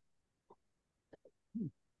shvua.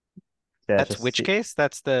 Yeah, that's which case?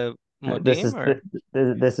 That's the modim.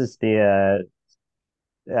 This is the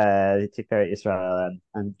Tiferet Yisrael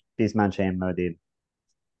and Bisman shehem modim.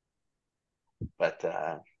 But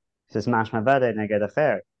says mashma vade neged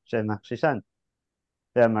acher shemachshishan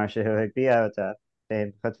ve'amar shehu hagbiya ota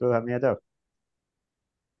ve'im chatvu hamiyado.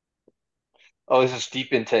 Oh, this is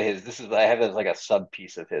deep into his. I have it as like a sub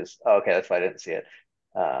piece of his. Oh, okay, that's why I didn't see it.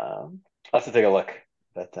 I'll have to take a look.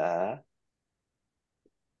 But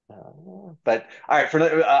all right,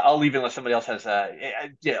 I'll leave it unless somebody else has.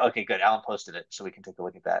 Yeah, okay, good. Alan posted it, so we can take a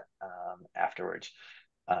look at that afterwards.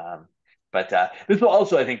 But this will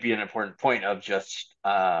also, I think, be an important point of just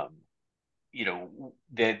that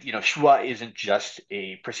shua isn't just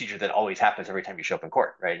a procedure that always happens every time you show up in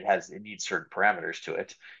court, right? It needs certain parameters to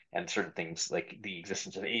it, and certain things like the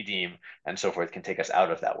existence of adim and so forth can take us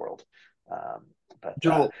out of that world.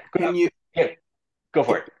 Joel, go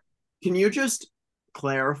for it. Can you just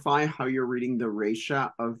clarify how you're reading the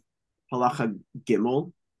Reisha of Halacha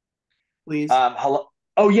Gimel, please?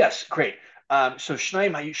 Oh yes, great. So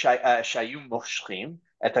Shnaim Shayu Moshchim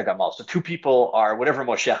et gamal. So two people are whatever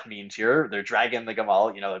moshech means here. They're dragging the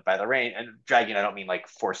gamal, like by the rein. And dragging, I don't mean like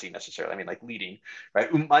forcing necessarily. I mean like leading,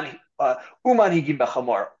 right? Umanhigim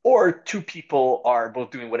b'chamor. Or two people are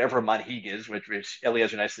both doing whatever manhig is, which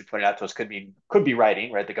Eliezer nicely pointed out to us could be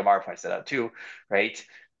riding, right? The Gemara points that out too, right?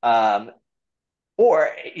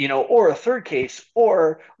 Or a third case,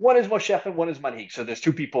 or one is moshech and one is manhig. So there's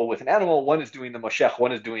two people with an animal. One is doing the moshech,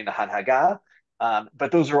 one is doing the hanhaga.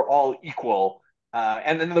 But those are all equal.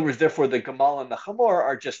 And in other words, therefore, the gamal and the chamor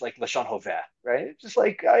are just like lashon hoveh, right? Just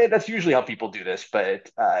like that's usually how people do this,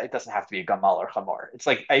 but it doesn't have to be a gamal or chamor. It's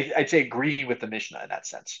like I'd say agree with the Mishnah in that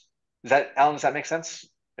sense. Alan? Does that make sense?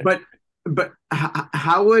 But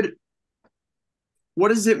what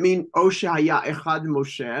does it mean? Oshaya echad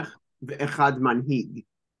moshech ve'echad manhig.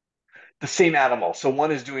 The same animal. So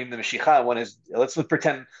one is doing the Mashicha, and one is let's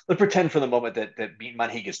pretend for the moment that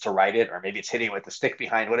manhig is to ride it, or maybe it's hitting it with the stick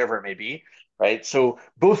behind, whatever it may be, right? So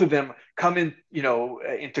both of them come in,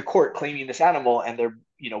 into court claiming this animal, and they're,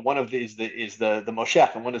 one of the is the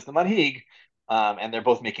moshech and one is the manhig, and they're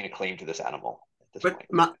both making a claim to this animal at this point.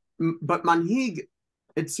 But manhig,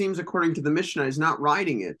 it seems according to the Mishnah, is not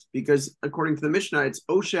riding it, because according to the Mishnah, it's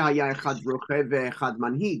Oshe haya echad rochev ve'echad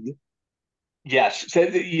manhig. Yes. So,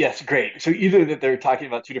 yes, great. So either that they're talking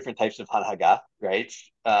about two different types of hanhaga, right?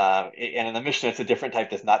 And in the Mishnah, it's a different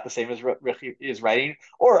type that's not the same as is writing.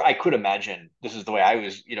 Or I could imagine this is the way I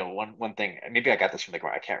was. One thing. Maybe I got this from the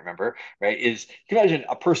Gemara. I can't remember. Right? Is can you imagine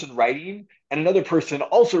a person writing and another person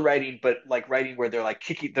also writing, but like writing where they're like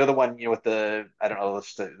kicking. They're the one with the I don't know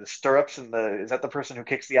the stirrups and is that the person who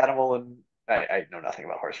kicks the animal? And I know nothing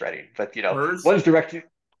about horse riding, but one's directing.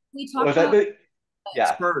 We talked about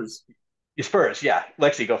Spurs. Spurs, yeah.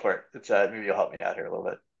 Lexi, go for it. It's maybe you'll help me out here a little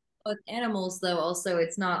bit. With animals, though, also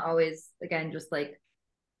it's not always again just like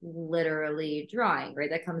literally drawing, right?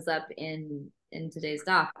 That comes up in today's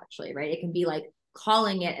daf, actually, right? It can be like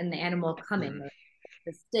calling it and the animal coming, like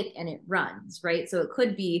the stick, and it runs, right? So it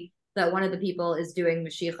could be that one of the people is doing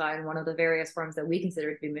mashicha in one of the various forms that we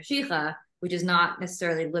consider to be mashicha, which is not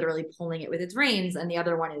necessarily literally pulling it with its reins, and the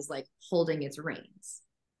other one is like holding its reins.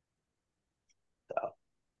 So.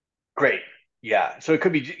 Great. Yeah. So it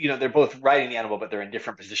could be, they're both riding the animal, but they're in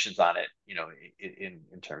different positions on it,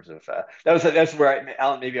 in terms of that's where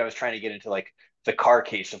Alan, maybe I was trying to get into like the car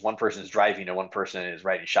case of one person is driving and one person is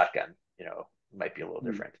riding shotgun, it might be a little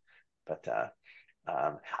different. But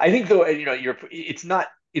I think though, it's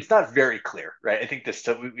not very clear, right? I think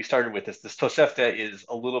we started with this Tosefta is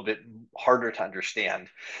a little bit harder to understand,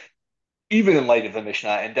 even in light of the Mishnah,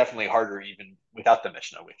 and definitely harder even without the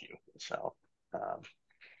Mishnah with you. So,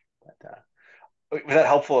 was that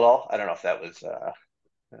helpful at all? I don't know if that was.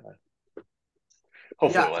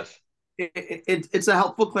 Hopefully, it was. It's a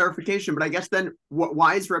helpful clarification, but I guess then,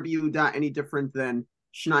 why is Rabbi Yehuda any different than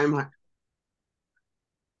Shnaim?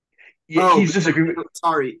 Yeah, he's disagreeing.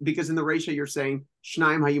 Sorry, because in the Reisha you're saying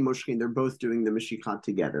Shnaim hayu moshchin. They're both doing the Meshichat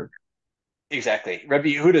together. Exactly. Rabbi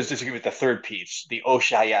Yehuda is disagreeing with the third piece, the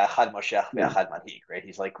Oshaya Chad Moshech Ve'achad Manhig, right?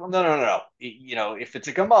 He's like, well, no. If it's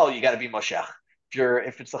a Gamal, you got to be Moshech.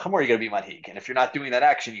 If it's the Chamor, you got to be Manhig. And if you're not doing that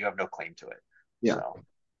action, you have no claim to it. Yeah. So,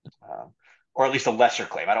 or at least a lesser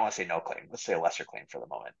claim. I don't want to say no claim. Let's say a lesser claim for the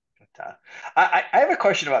moment. But, I have a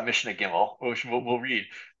question about Mishnah Gimel, which we'll read,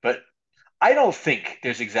 but I don't think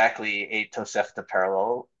there's exactly a Tosefta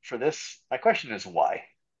parallel for this. My question is why?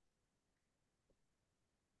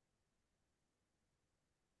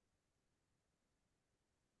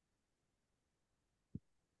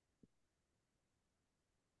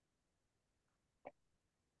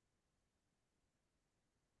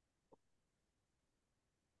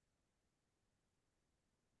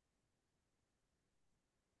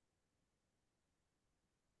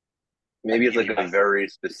 Maybe it's like a very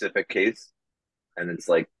specific case, and it's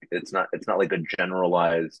not like a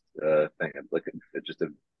generalized thing. It's like it's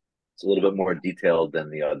a little bit more detailed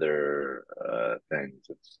than the other things.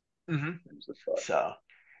 So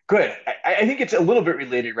good. I think it's a little bit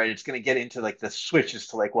related, right? It's going to get into like the switch as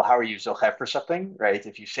to like, well, how are you zocheh for something, right?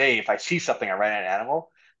 If I see something, I write an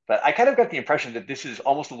animal. But I kind of got the impression that this is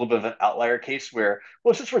almost a little bit of an outlier case where,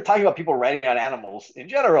 well, since we're talking about people writing on animals in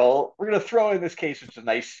general, we're going to throw in this case, which is a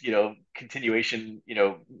nice, continuation,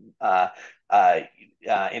 in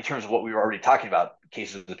terms of what we were already talking about,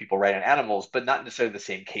 cases of people writing on animals, but not necessarily the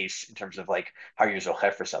same case in terms of like how you're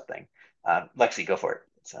zocheh for something. Lexi, go for it.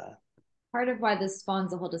 It's, part of why this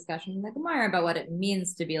spawns a whole discussion in the Gemara about what it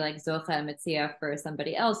means to be like Zocha and Metzia for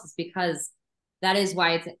somebody else is because that is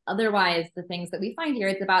why it's otherwise the things that we find here,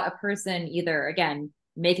 it's about a person either, again,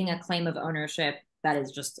 making a claim of ownership that is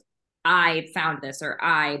just, I found this or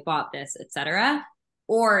I bought this, etc.,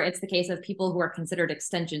 or it's the case of people who are considered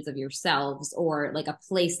extensions of yourselves, or like a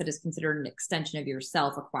place that is considered an extension of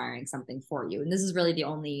yourself acquiring something for you. And this is really the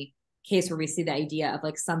only case where we see the idea of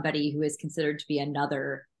like somebody who is considered to be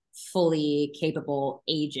another fully capable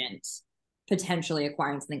agent potentially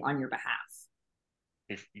acquiring something on your behalf.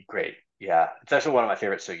 Great. Yeah. It's actually one of my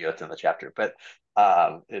favorite sugyot in the chapter, but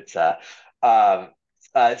it's um,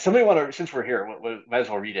 somebody want to, since we're here, we might as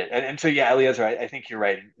well read it. And so, yeah, Eliezer, I think you're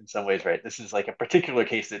right in some ways, right? This is like a particular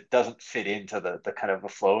case that doesn't fit into the kind of a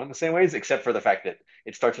flow in the same ways, except for the fact that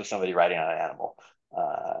it starts with somebody riding on an animal.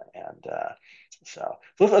 So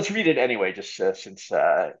let's read it anyway, just since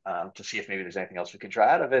to see if maybe there's anything else we can try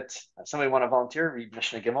out of it. Somebody want to volunteer? Read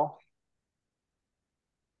Mishnah Gimel?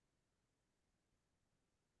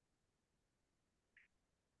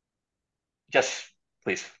 Yes,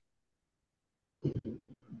 please.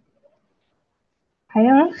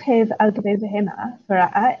 היה רכב על גבי בהמה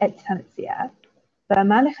וראה את המציאה,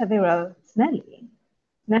 ואמר לחברו, תנה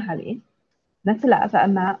לי, נטלה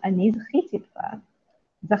ואמר, אני זכיתי בה,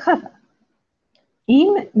 זכה בה.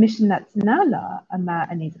 אם משנתנה לה, אמר,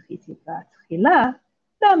 אני זכיתי בה, תחילה,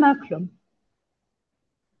 לא אמר כלום.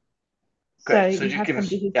 Good. So you have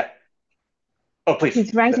somebody who's, yeah. Oh, please.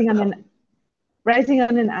 Who's riding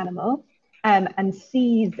on an animal and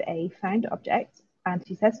sees a found object, and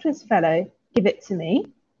he says to his fellow, give it to me.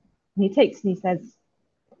 And he takes and he says,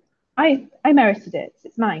 I merited it,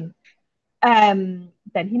 it's mine. Then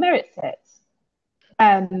he merits it.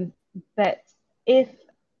 But if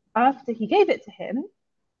after he gave it to him,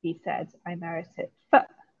 he said, I merited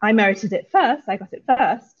it first, I got it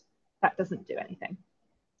first, that doesn't do anything.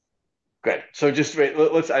 Good. So just wait,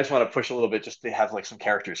 I just want to push a little bit just to have like some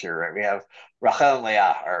characters here, right? We have Rachel and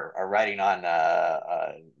Leah are riding on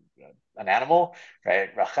an animal, right?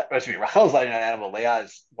 Rachel's riding on an animal. Leah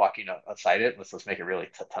is walking outside it. Let's make it really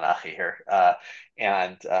Tanachi here.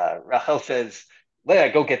 And Rachel says,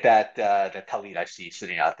 Leah, go get that talit I see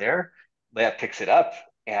sitting out there. Leah picks it up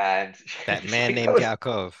and that man named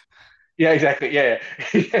Yaakov. Yeah, exactly. Yeah.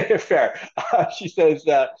 Fair. She says,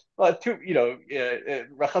 well,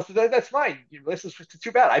 Rachel says, that's mine. This is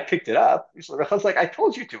too bad. I picked it up. So Rachel's like, I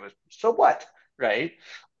told you to. So what? Right?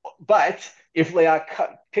 But if Leah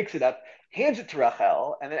picks it up, hands it to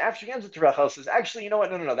Rachel, and then after she hands it to Rachel, says, actually, you know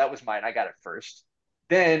what? No, that was mine. I got it first.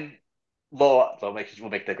 Then we'll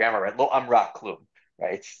make the grammar right. Lo amra klum,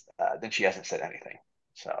 right? Then she hasn't said anything.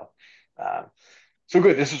 So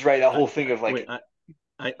good. This is right. That whole thing of like. Wait,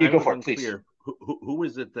 I go was for it, unclear. please. Who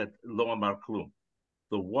is it that lo amar klum?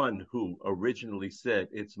 The one who originally said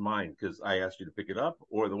it's mine because I asked you to pick it up,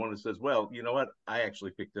 or the one who says, well, you know what? I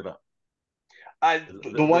actually picked it up.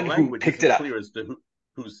 The one who picked it up. Clear as to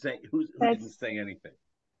who didn't say anything.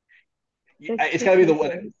 It's got to be the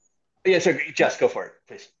one. Yeah, so Jess, go for it,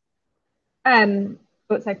 please.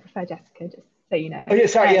 But I prefer Jessica, just so you know. Oh yeah,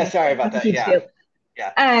 sorry about that.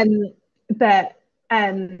 Yeah. But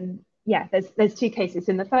yeah, there's two cases.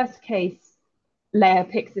 In the first case, Leah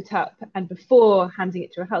picks it up and before handing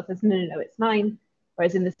it to Rachel says, no, it's mine.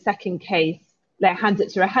 Whereas in the second case, Leah hands it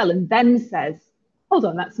to Rachel and then says, hold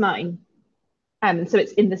on, that's mine. So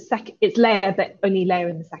it's in the second, it's Leah, but only Leah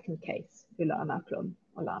in the second case.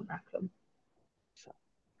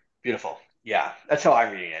 Beautiful. Yeah, that's how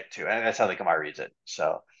I'm reading it too, and that's how the Gemara reads it.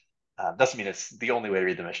 So doesn't mean it's the only way to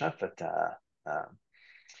read the Mishnah,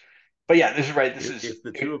 but yeah, this is right. If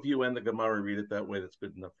the two of you and the Gemara read it that way, that's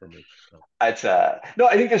good enough for me. So. It's no,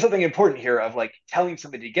 I think there's something important here of like telling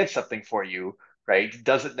somebody to get something for you, right?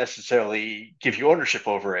 Doesn't necessarily give you ownership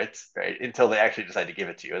over it, right? Until they actually decide to give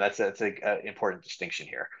it to you, and that's an important distinction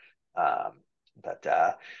here.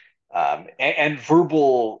 And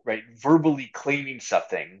verbal, right? Verbally claiming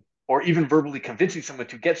something, or even verbally convincing someone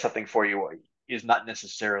to get something for you, is not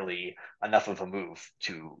necessarily enough of a move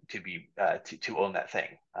to own that thing.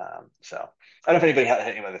 So I don't know if anybody has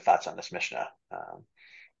any other thoughts on this Mishnah,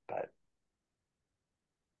 but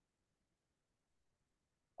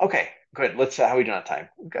okay, good. Let's how are we doing on time?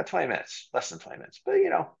 We've got 20 minutes, less than 20 minutes, but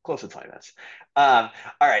close to 20 minutes. All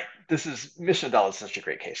right, this is Mishnah Dal is such a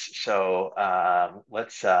great case. So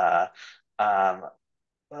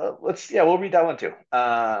we'll read that one too.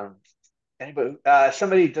 Anybody?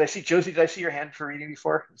 Somebody? Did I see Josie? Did I see your hand for reading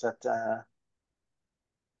before? Is that?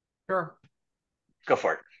 Sure. Go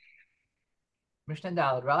for it. משנה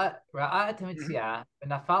ד' ראה את המציאה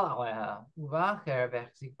ונפל עליה ובא אחר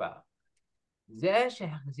והחזיק בה. זה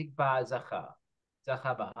שהחזיק בה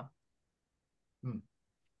זכה בה.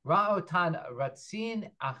 ראה אותן רצין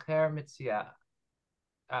אחר מציאה.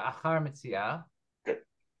 אחר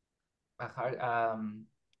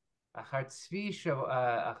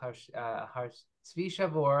צבי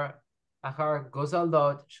שבור Achar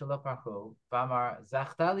gozalot shalapachu, vamar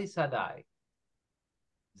zachtali sadai,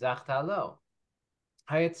 zachtalo.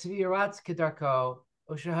 Hayatzvi yaratz kedarko,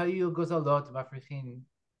 oshahayu gozalot mafrichin,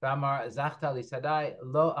 vamar zachtali sadai,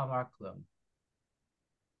 lo amar klum.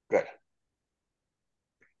 Good.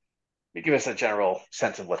 You give us a general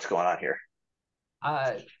sense of what's going on here.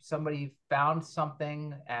 Somebody found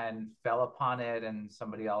something and fell upon it, and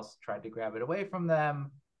somebody else tried to grab it away from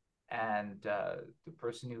them, and the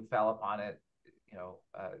person who fell upon it,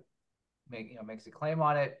 makes a claim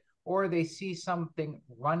on it, or they see something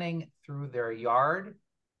running through their yard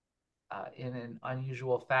in an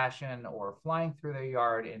unusual fashion, or flying through their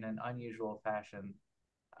yard in an unusual fashion.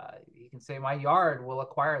 You can say, my yard will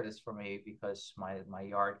acquire this for me because my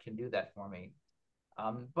yard can do that for me.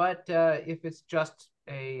 But if it's just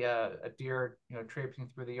a deer, traipsing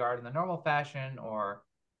through the yard in the normal fashion, or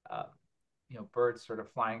birds sort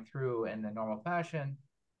of flying through in the normal fashion,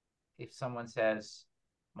 if someone says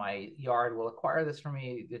my yard will acquire this for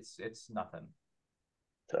me, it's nothing.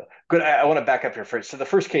 So good. I want to back up here first. So the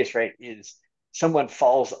first case, right, is someone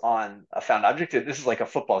falls on a found object. This is like a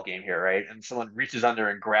football game here, right? And someone reaches under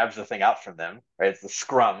and grabs the thing out from them, right? It's the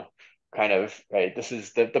scrum kind of, right? This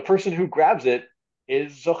is the person who grabs it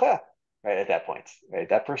is zocheh, right? At that point, right?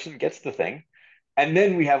 That person gets the thing. And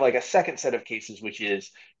then we have like a second set of cases, which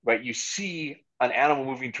is, right, you see an animal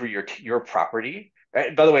moving through your property,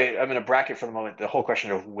 right? By the way, I'm going to bracket for the moment the whole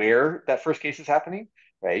question of where that first case is happening,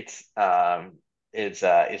 right? Is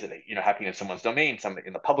it happening in someone's domain, something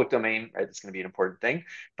in the public domain, right? That's going to be an important thing.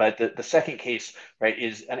 But the second case, right,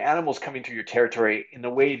 is an animal's coming through your territory in the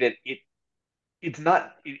way that it's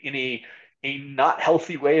not in a not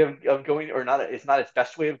healthy way of going, or not, it's not its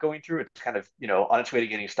best way of going through. It's kind of, on its way to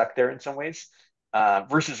getting stuck there in some ways,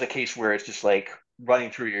 versus a case where it's just like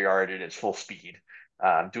running through your yard at its full speed,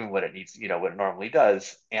 doing what it needs, what it normally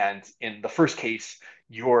does. And in the first case,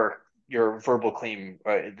 your verbal claim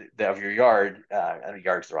of your yard, I mean,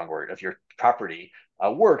 yard's the wrong word, of your property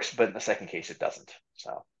works, but in the second case, it doesn't.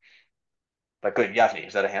 So, but good, Yavni,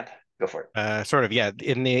 is that a hand? Go for it. Sort of, yeah.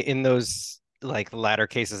 In those like latter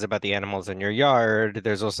cases about the animals in your yard,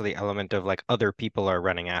 there's also the element of like other people are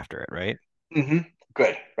running after it, right? Mm-hmm.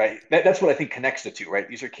 Good, right? That's what I think connects the two, right?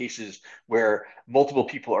 These are cases where multiple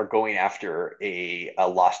people are going after a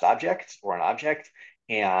lost object or an object,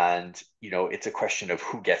 and it's a question of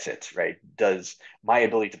who gets it, right? Does my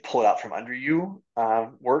ability to pull it out from under you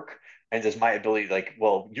work? And does my ability, like,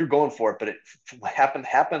 well, you're going for it, but it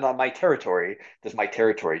happened on my territory. Does my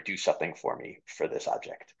territory do something for me for this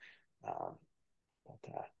object? Um,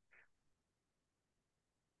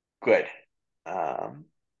 good.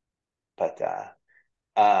 But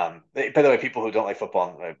by the way, people who don't like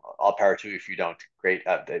football, all power to you if you don't. Great.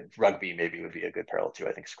 The rugby maybe would be a good parallel too.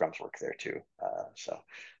 I think scrums work there too.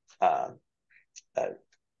 Um, uh,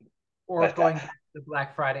 Or going back to the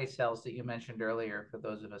Black Friday sales that you mentioned earlier, for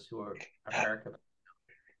those of us who are American.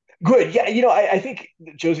 Good. Yeah. I think,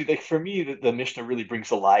 Josie, like for me, the Mishnah really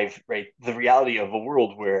brings alive, right, the reality of a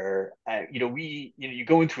world where, you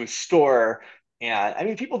go into a store, and I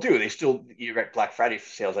mean, people do, they still, right, Black Friday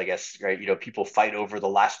sales, I guess, right? People fight over the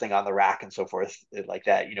last thing on the rack and so forth, like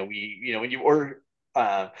that. When you order,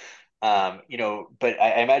 but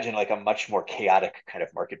I imagine like a much more chaotic kind of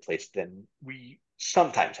marketplace than we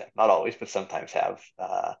sometimes have, not always, but sometimes have.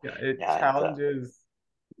 Yeah, it And challenges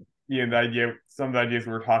some of the ideas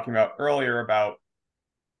we were talking about earlier about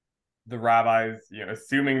the rabbis,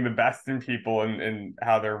 assuming the best in people and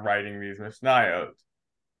how they're writing these Mishnayot,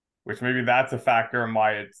 which maybe that's a factor in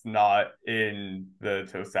why it's not in the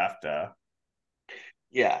Tosefta.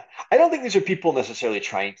 Yeah, I don't think these are people necessarily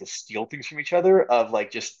trying to steal things from each other, of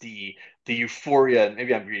like just the euphoria.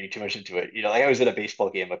 Maybe I'm reading too much into it. Like I was at a baseball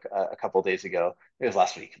game a couple of days ago. It was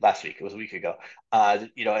last week. Last week. It was a week ago.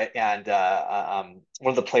 And one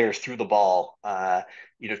of the players threw the ball,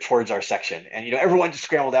 towards our section, and everyone just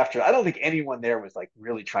scrambled after it. I don't think anyone there was like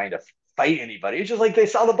really trying to fight anybody. It's just like they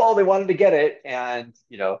saw the ball, they wanted to get it, and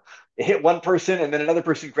it hit one person, and then another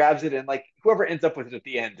person grabs it, and like whoever ends up with it at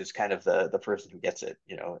the end is kind of the person who gets it,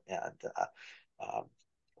 and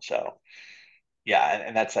so yeah,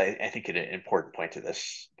 and that's I think an important point to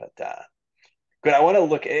this. But good. I want to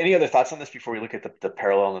look. Any other thoughts on this before we look at the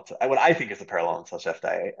parallel? What I think is the parallel in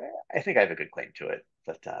Tosefta. I think I have a good claim to it,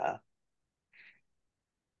 but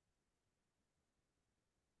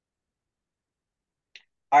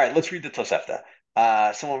all right, let's read the Tosefta.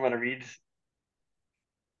 Someone want to read?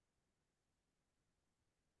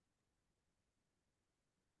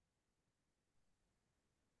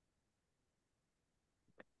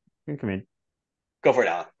 You can read. Go for it,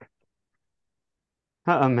 Alan.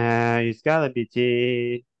 Ha'omer, Yisgala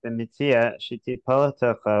biti, במציע שטיפול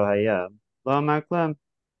לתוכו היום, לא אמר כלום.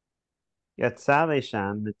 יצא לי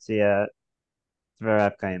שם מציע דבריו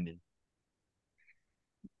קיימים.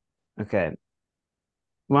 Okay.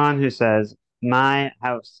 One who says, my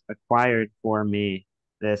house acquired for me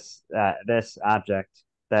this object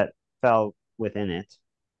that fell within it.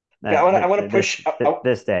 Yeah, I want to push.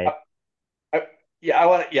 This day. Yeah, I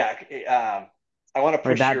want to Or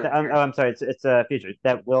push that. your. I'm sorry. It's a future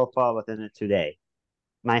that will fall within it today.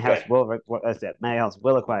 My house Good. will. My house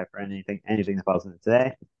will acquire for anything that falls in it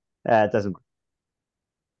today. It doesn't work.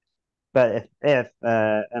 But if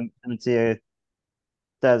Metzia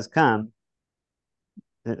does come,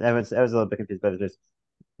 I was a little bit confused, but it's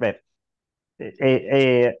right.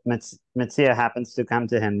 A Metzia happens to come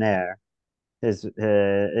to him there.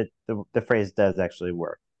 The phrase does actually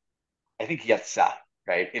work. I think yatsa,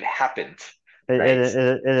 right? It happened.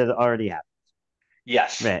 It has already happened.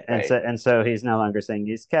 Yes. Right. And so he's no longer saying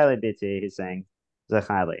he's Kali Biti, he's saying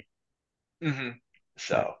Zachali. Mm-hmm.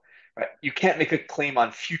 So right. You can't make a claim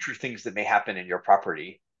on future things that may happen in your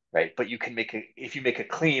property, right? But you can if you make a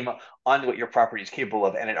claim on what your property is capable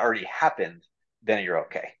of and it already happened, then you're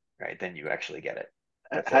okay, right? Then you actually get it.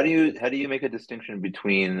 How do you make a distinction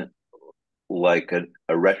between like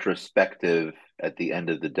a retrospective at the end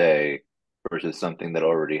of the day versus something that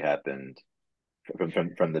already happened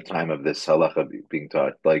from the time of this halacha being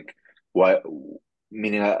taught? Like, why?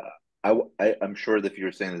 Meaning, I'm sure that if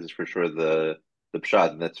you're saying this is for sure the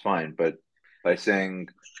pshat, that's fine. But by saying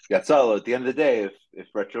yatzal at the end of the day, if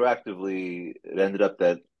retroactively it ended up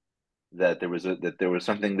that there was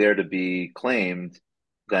something there to be claimed,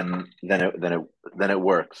 then it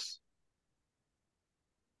works.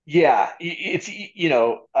 Yeah, it's in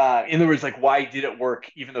other words, like why did it work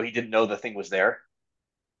even though he didn't know the thing was there?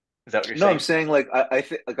 Is that what you're No, saying? I'm saying like I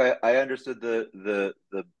think like I understood the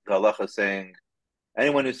halacha saying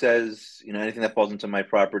anyone who says anything that falls into my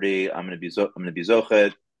property, I'm going to be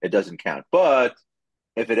zochet. It doesn't count. But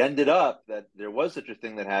if it ended up that there was such a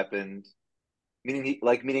thing that happened, meaning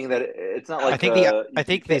that it's not like I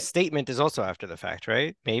think the statement is also after the fact,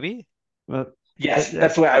 right? Maybe. Well, yes,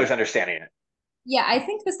 that's the way I was understanding it. Yeah, I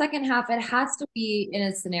think the second half it has to be in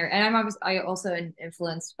a scenario, and I also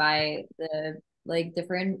influenced by the like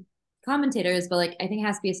different commentators, but like I think it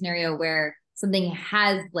has to be a scenario where something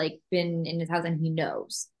has like been in his house and he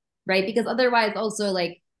knows, right? Because otherwise, also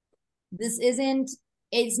like this isn't.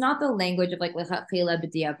 It's not the language of like lechatchila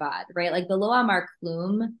b'diavad, right? Like the lo amar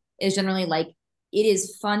klum is generally like it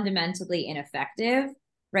is fundamentally ineffective,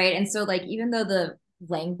 right? And so like even though the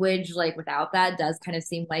language like without that does kind of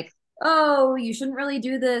seem like oh, you shouldn't really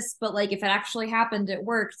do this, but like if it actually happened, it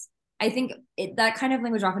worked. I think that kind of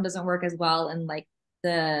language often doesn't work as well in like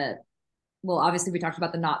well, obviously we talked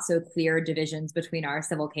about the not so clear divisions between our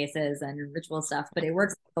civil cases and ritual stuff, but it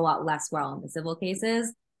works a lot less well in the civil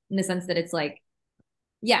cases in the sense that it's like,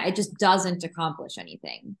 yeah, it just doesn't accomplish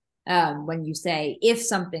anything. When you say if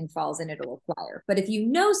something falls in, it'll acquire. But if you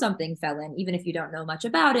know something fell in, even if you don't know much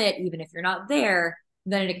about it, even if you're not there,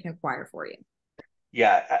 then it can acquire for you.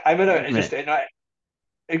 Yeah, I'm gonna just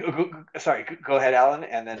sorry, go ahead, Alan,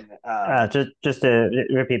 and then just to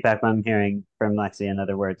repeat back what I'm hearing from Lexi. In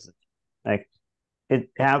other words, like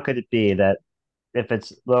how could it be that if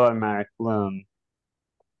it's lower mark bloom,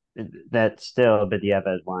 that still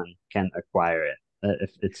b'diavad one can acquire it?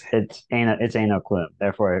 If it's ain't no clue,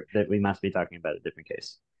 therefore that we must be talking about a different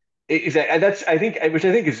case. Exactly. That's which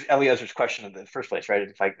I think is Eliezer's question in the first place, right?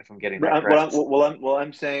 If I'm getting that correct.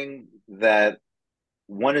 I'm saying that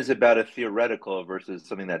one is about a theoretical versus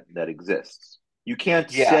something that exists. You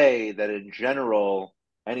can't say that in general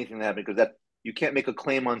anything that happened because that you can't make a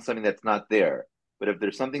claim on something that's not there. But if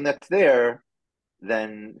there's something that's there,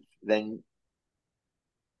 then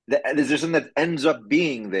is there something that ends up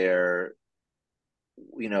being there,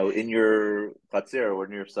 in your chatzir or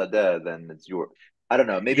in your sadeh, then it's your. I don't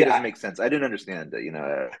know. Maybe it doesn't make sense. I didn't understand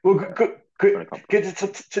that. Well, good.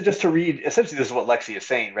 So just to read, essentially, this is what Lexi is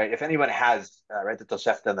saying, right? If anyone has, right, the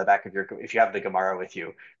Tosefta in the back of if you have the Gemara with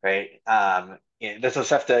you, right? The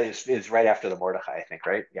Tosefta is right after the Mordechai, I think,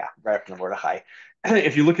 right? Yeah, right after the Mordechai.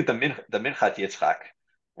 If you look at the Minchat Yitzchak,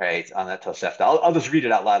 right, on that Tosefta, I'll just read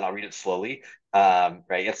it out loud and I'll read it slowly.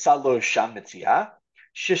 Right, Yetzalo Sham Metzia.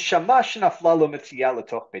 ששמע שנפלה לו מציאה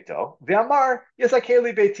לתוך ביתו, ואמר, יזכה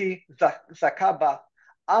לי ביתי, זכה בה,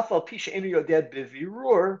 אף על פי שאינו יודע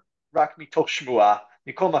בבירור, רק מתוך שמועה,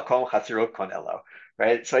 מכל מקום חצרות קונלו.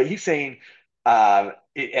 Right? So he's saying, and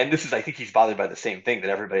this is, I think he's bothered by the same thing that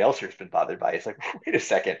everybody else here has been bothered by. It's like, wait a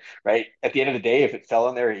second, right? At the end of the day, if it fell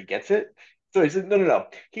in there, he gets it. So he said, no.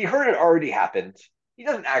 He heard it already happened. He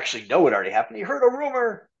doesn't actually know it already happened. He heard a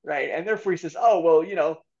rumor, right? And therefore he says, oh,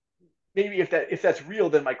 well, maybe if that's real,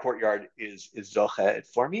 then my courtyard is zocha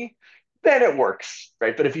for me. Then it works,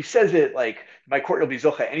 right? But if he says it like my courtyard will be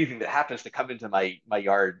zocha, anything that happens to come into my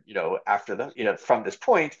yard, after from this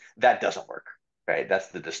point, that doesn't work, right? That's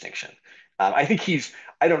the distinction. I think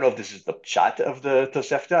I don't know if this is the shot of the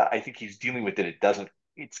Tosefta. I think he's dealing with it. It doesn't.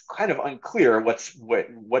 It's kind of unclear what's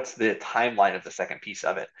the timeline of the second piece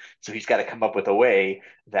of it. So he's got to come up with a way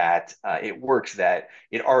that it works, that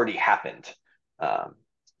it already happened.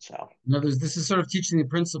 So in other words, this is sort of teaching the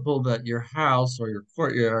principle that your house or your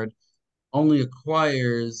courtyard only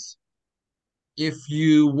acquires if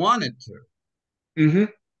you want it to. Mm-hmm.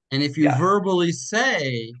 And if you verbally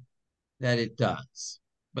say that it does,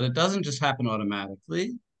 but it doesn't just happen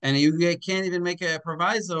automatically, and you can't even make a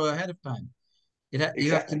proviso ahead of time.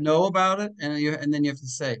 You have to know about it, and then you have to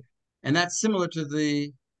say. And that's similar to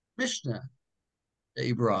the Mishnah that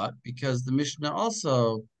you brought, because the Mishnah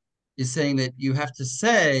also is saying that you have to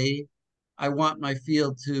say, I want my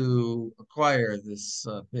field to acquire this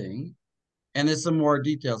thing. And there's some more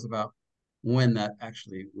details about when that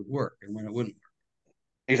actually would work and when it wouldn't work.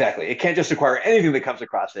 Exactly. It can't just acquire anything that comes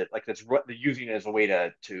across it. Like that's using it as a way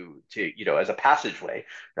to as a passageway,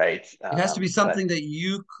 right? It has to be something that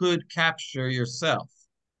you could capture yourself.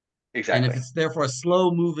 Exactly. And if it's therefore a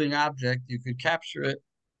slow moving object, you could capture it,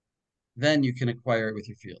 then you can acquire it with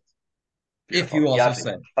your field. Beautiful. If you also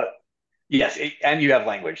say. Yes, and you have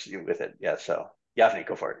language with it. Yeah, so Yavni,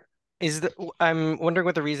 go for it. I'm wondering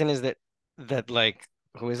what the reason is that like,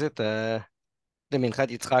 who is it? The Minchat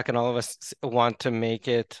Yitzchak and all of us want to make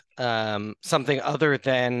it something other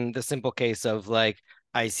than the simple case of like,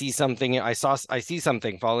 I see something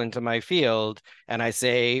fall into my field and I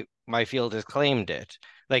say my field has claimed it.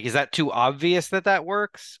 Like, is that too obvious that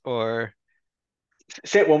works, or?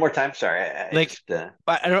 Say it one more time. Sorry.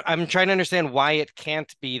 I'm trying to understand why it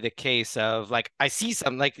can't be the case of like, I see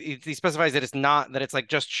something, like he specifies that it's not, that it's like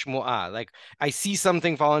just shmu'ah. Like I see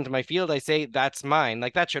something fall into my field, I say that's mine.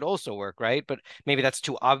 Like that should also work, right? But maybe that's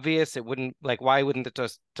too obvious. It wouldn't, like, why wouldn't the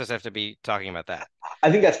Tosefta be talking about that? I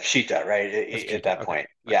think that's pshita, right? At that point.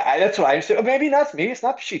 Yeah, that's why I said maybe it's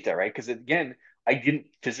not pshita, right? Because again, I didn't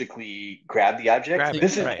physically grab the object.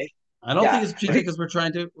 This is right. I don't think it's cheating because we're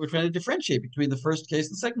trying to differentiate between the first case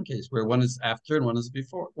and the second case, where one is after and one is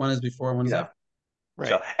before. One is before and one is after. Right.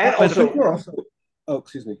 So, and also, we're also. Oh,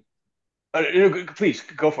 excuse me. Please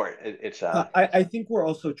go for it. It's. I think we're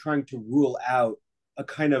also trying to rule out a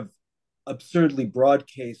kind of absurdly broad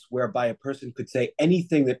case whereby a person could say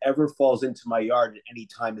anything that ever falls into my yard at any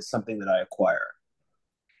time is something that I acquire.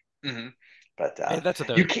 Mm-hmm. But that's what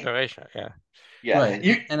the duration. Yeah. Right.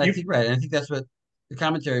 I think that's what the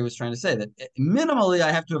commentary was trying to say, that minimally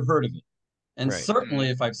I have to have heard of it, and certainly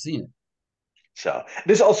if I've seen it. So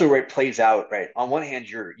this also plays out right. On one hand,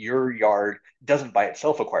 your yard doesn't by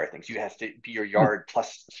itself acquire things. You have to be your yard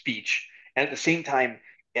plus speech, and at the same time,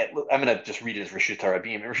 I'm going to just read it as Reshut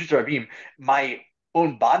Rabim. In Reshut Rabim, my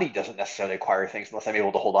own body doesn't necessarily acquire things unless I'm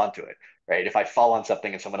able to hold on to it. Right? If I fall on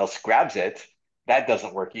something and someone else grabs it, that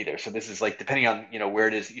doesn't work either. So this is like depending on where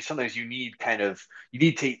it is. Sometimes you need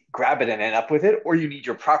to grab it and end up with it, or you need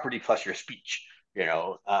your property plus your speech.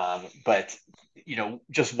 But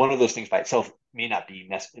just one of those things by itself may not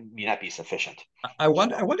be sufficient. I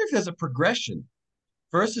wonder if there's a progression.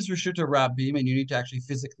 First is Reshut Rabim, and you need to actually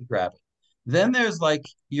physically grab it. Then there's like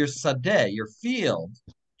your sadeh, your field,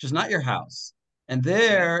 which is not your house, and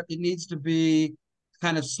there it needs to be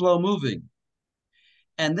kind of slow moving.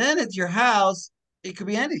 And then it's your house. It could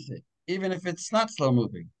be anything, even if it's not slow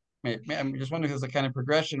moving. I'm just wondering if there's a kind of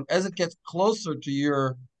progression as it gets closer to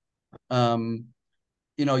your,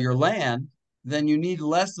 your land. Then you need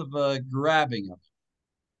less of a grabbing of it.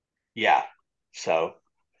 Yeah. So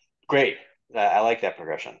great. I like that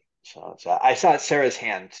progression. So I saw Sarah's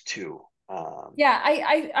hand too.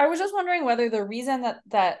 I was just wondering whether the reason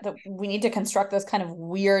that we need to construct this kind of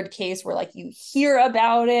weird case where like you hear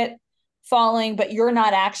about it falling, but you're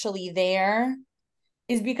not actually there,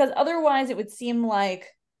 is because otherwise it would seem like,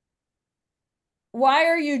 why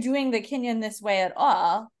are you doing the kinyan this way at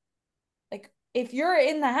all? Like, if you're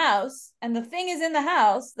in the house and the thing is in the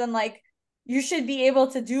house, then like you should be able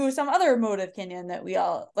to do some other mode of kinyan that we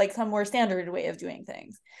all like, some more standard way of doing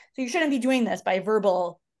things. So you shouldn't be doing this by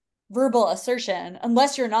verbal assertion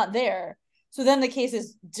unless you're not there. So then the case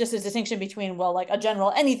is just a distinction between, well, like a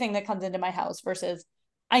general anything that comes into my house versus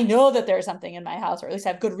I know that there's something in my house, or at least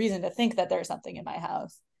I have good reason to think that there's something in my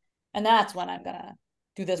house. And that's when I'm going to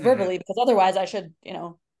do this verbally, because otherwise I should,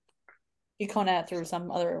 econa through some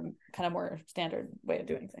other kind of more standard way of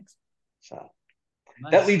doing things. So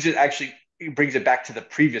that leads it actually it brings it back to the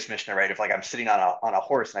previous Mishnah, right? If like I'm sitting on a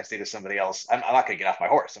horse and I say to somebody else, I'm not going to get off my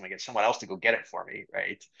horse. I'm going to get someone else to go get it for me,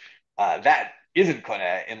 right? That isn't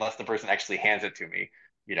kona unless the person actually hands it to me,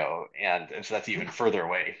 and so that's even further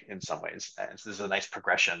away in some ways. And so this is a nice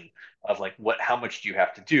progression of like how much do you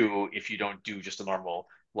have to do if you don't do just a normal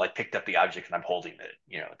like picked up the object and I'm holding it,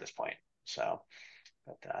 at this point. So,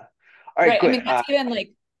 but all right, right. good. I mean, that's even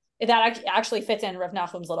like that actually fits in Rav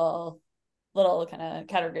Nachum's little kind of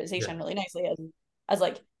categorization really nicely as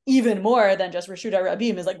like even more than just Reshut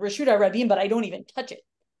Rabim is like Reshut Rabim, but I don't even touch it,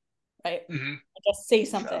 right? Mm-hmm. I just say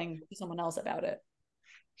something to someone else about it.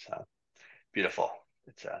 So beautiful.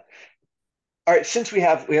 It's all right. Since we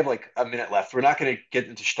have like a minute left, we're not going to get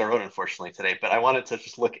into Shtarot unfortunately today, but I wanted to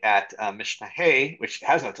just look at Mishnah Hay, which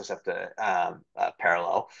has no Tosefta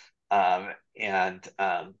parallel. And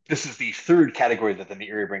this is the third category that the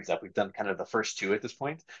Meiri brings up. We've done kind of the first two at this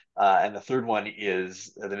point. And the third one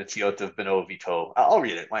is the Metziot of Beno Vito. I'll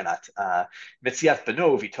read it. Why not? Metziat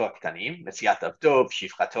Beno Vito Ktanim, Metziat Avdo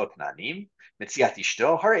Shivchato Knanim, Metziat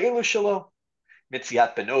Ishto Har Elu Shalo,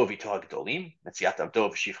 Metziat Beno Vito Gdolim, Metziat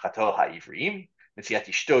Avdo Shivchato HaIvriim, Metziat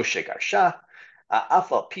Ishto Shegarsha,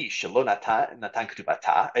 אף על פי שלא נתן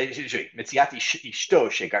כתובתה, מציאת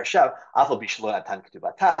אשתו שגרשה, אף על פי שלא נתן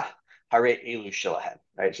כתובתה, הרי אלו שלהם.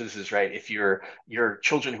 Right? So this is right, if your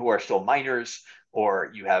children who are still minors,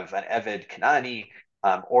 or you have an Eved Kanani,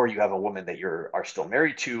 or you have a woman that are still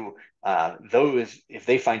married to, those, if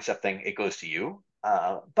they find something, it goes to you.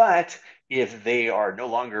 But if they are no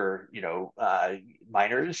longer,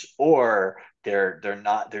 minors, or they're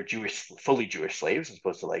fully Jewish slaves, as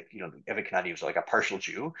opposed to like, Eved Kanani was like a partial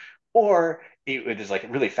Jew, or it is like a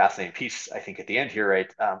really fascinating piece, I think, at the end here,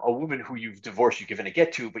 right? A woman who you've divorced, you've given a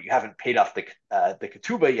get to, but you haven't paid off the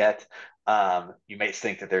ketubah yet. You might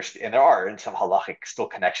think that there are in some halachic still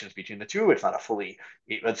connections between the two. It's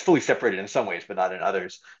fully separated in some ways, but not in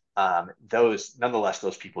others. Nonetheless,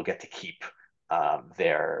 those people get to keep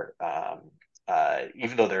their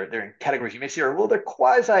even though they're in categories you may see they're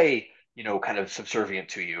quasi, kind of subservient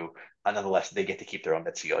to you. Nonetheless, they get to keep their own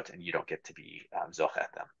metziot, and you don't get to be zoch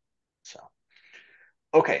at them. So,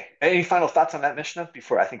 okay. Any final thoughts on that Mishnah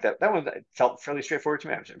before? I think that one felt fairly straightforward to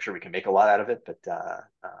me. I'm sure we can make a lot out of it, but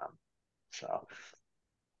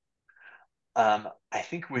I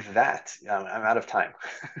think with that, I'm out of time.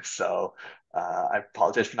 So I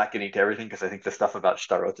apologize for not getting to everything because I think the stuff about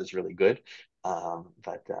Shtarot is really good.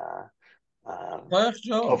 But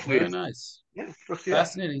hopefully, very nice. Yeah,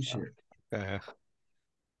 fascinating shit.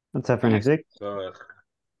 What's up for next week?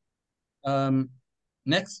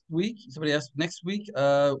 Next week, somebody asked. Next week,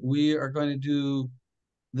 we are going to do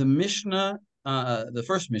the Mishnah, the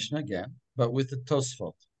first Mishnah again, but with the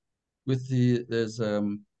Tosefot. There's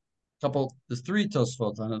three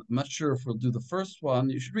Tosefot on it. I'm not sure if we'll do the first one.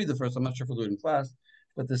 You should read the first. I'm not sure if we'll do it in class,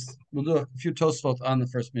 but we'll do a few Tosefot on the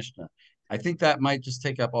first Mishnah. I think that might just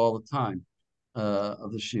take up all the time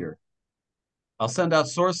of this year. I'll send out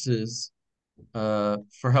sources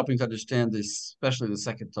for helping to understand this, especially the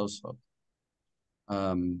second Tosefot.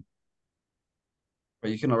 But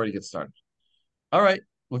you can already get started. All right,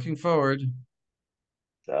 looking forward.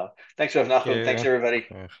 So thanks, Rav Nachum. Thanks, everybody.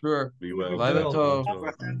 Sure. Be well. Laila Tov.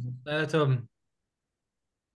 Laila Tov.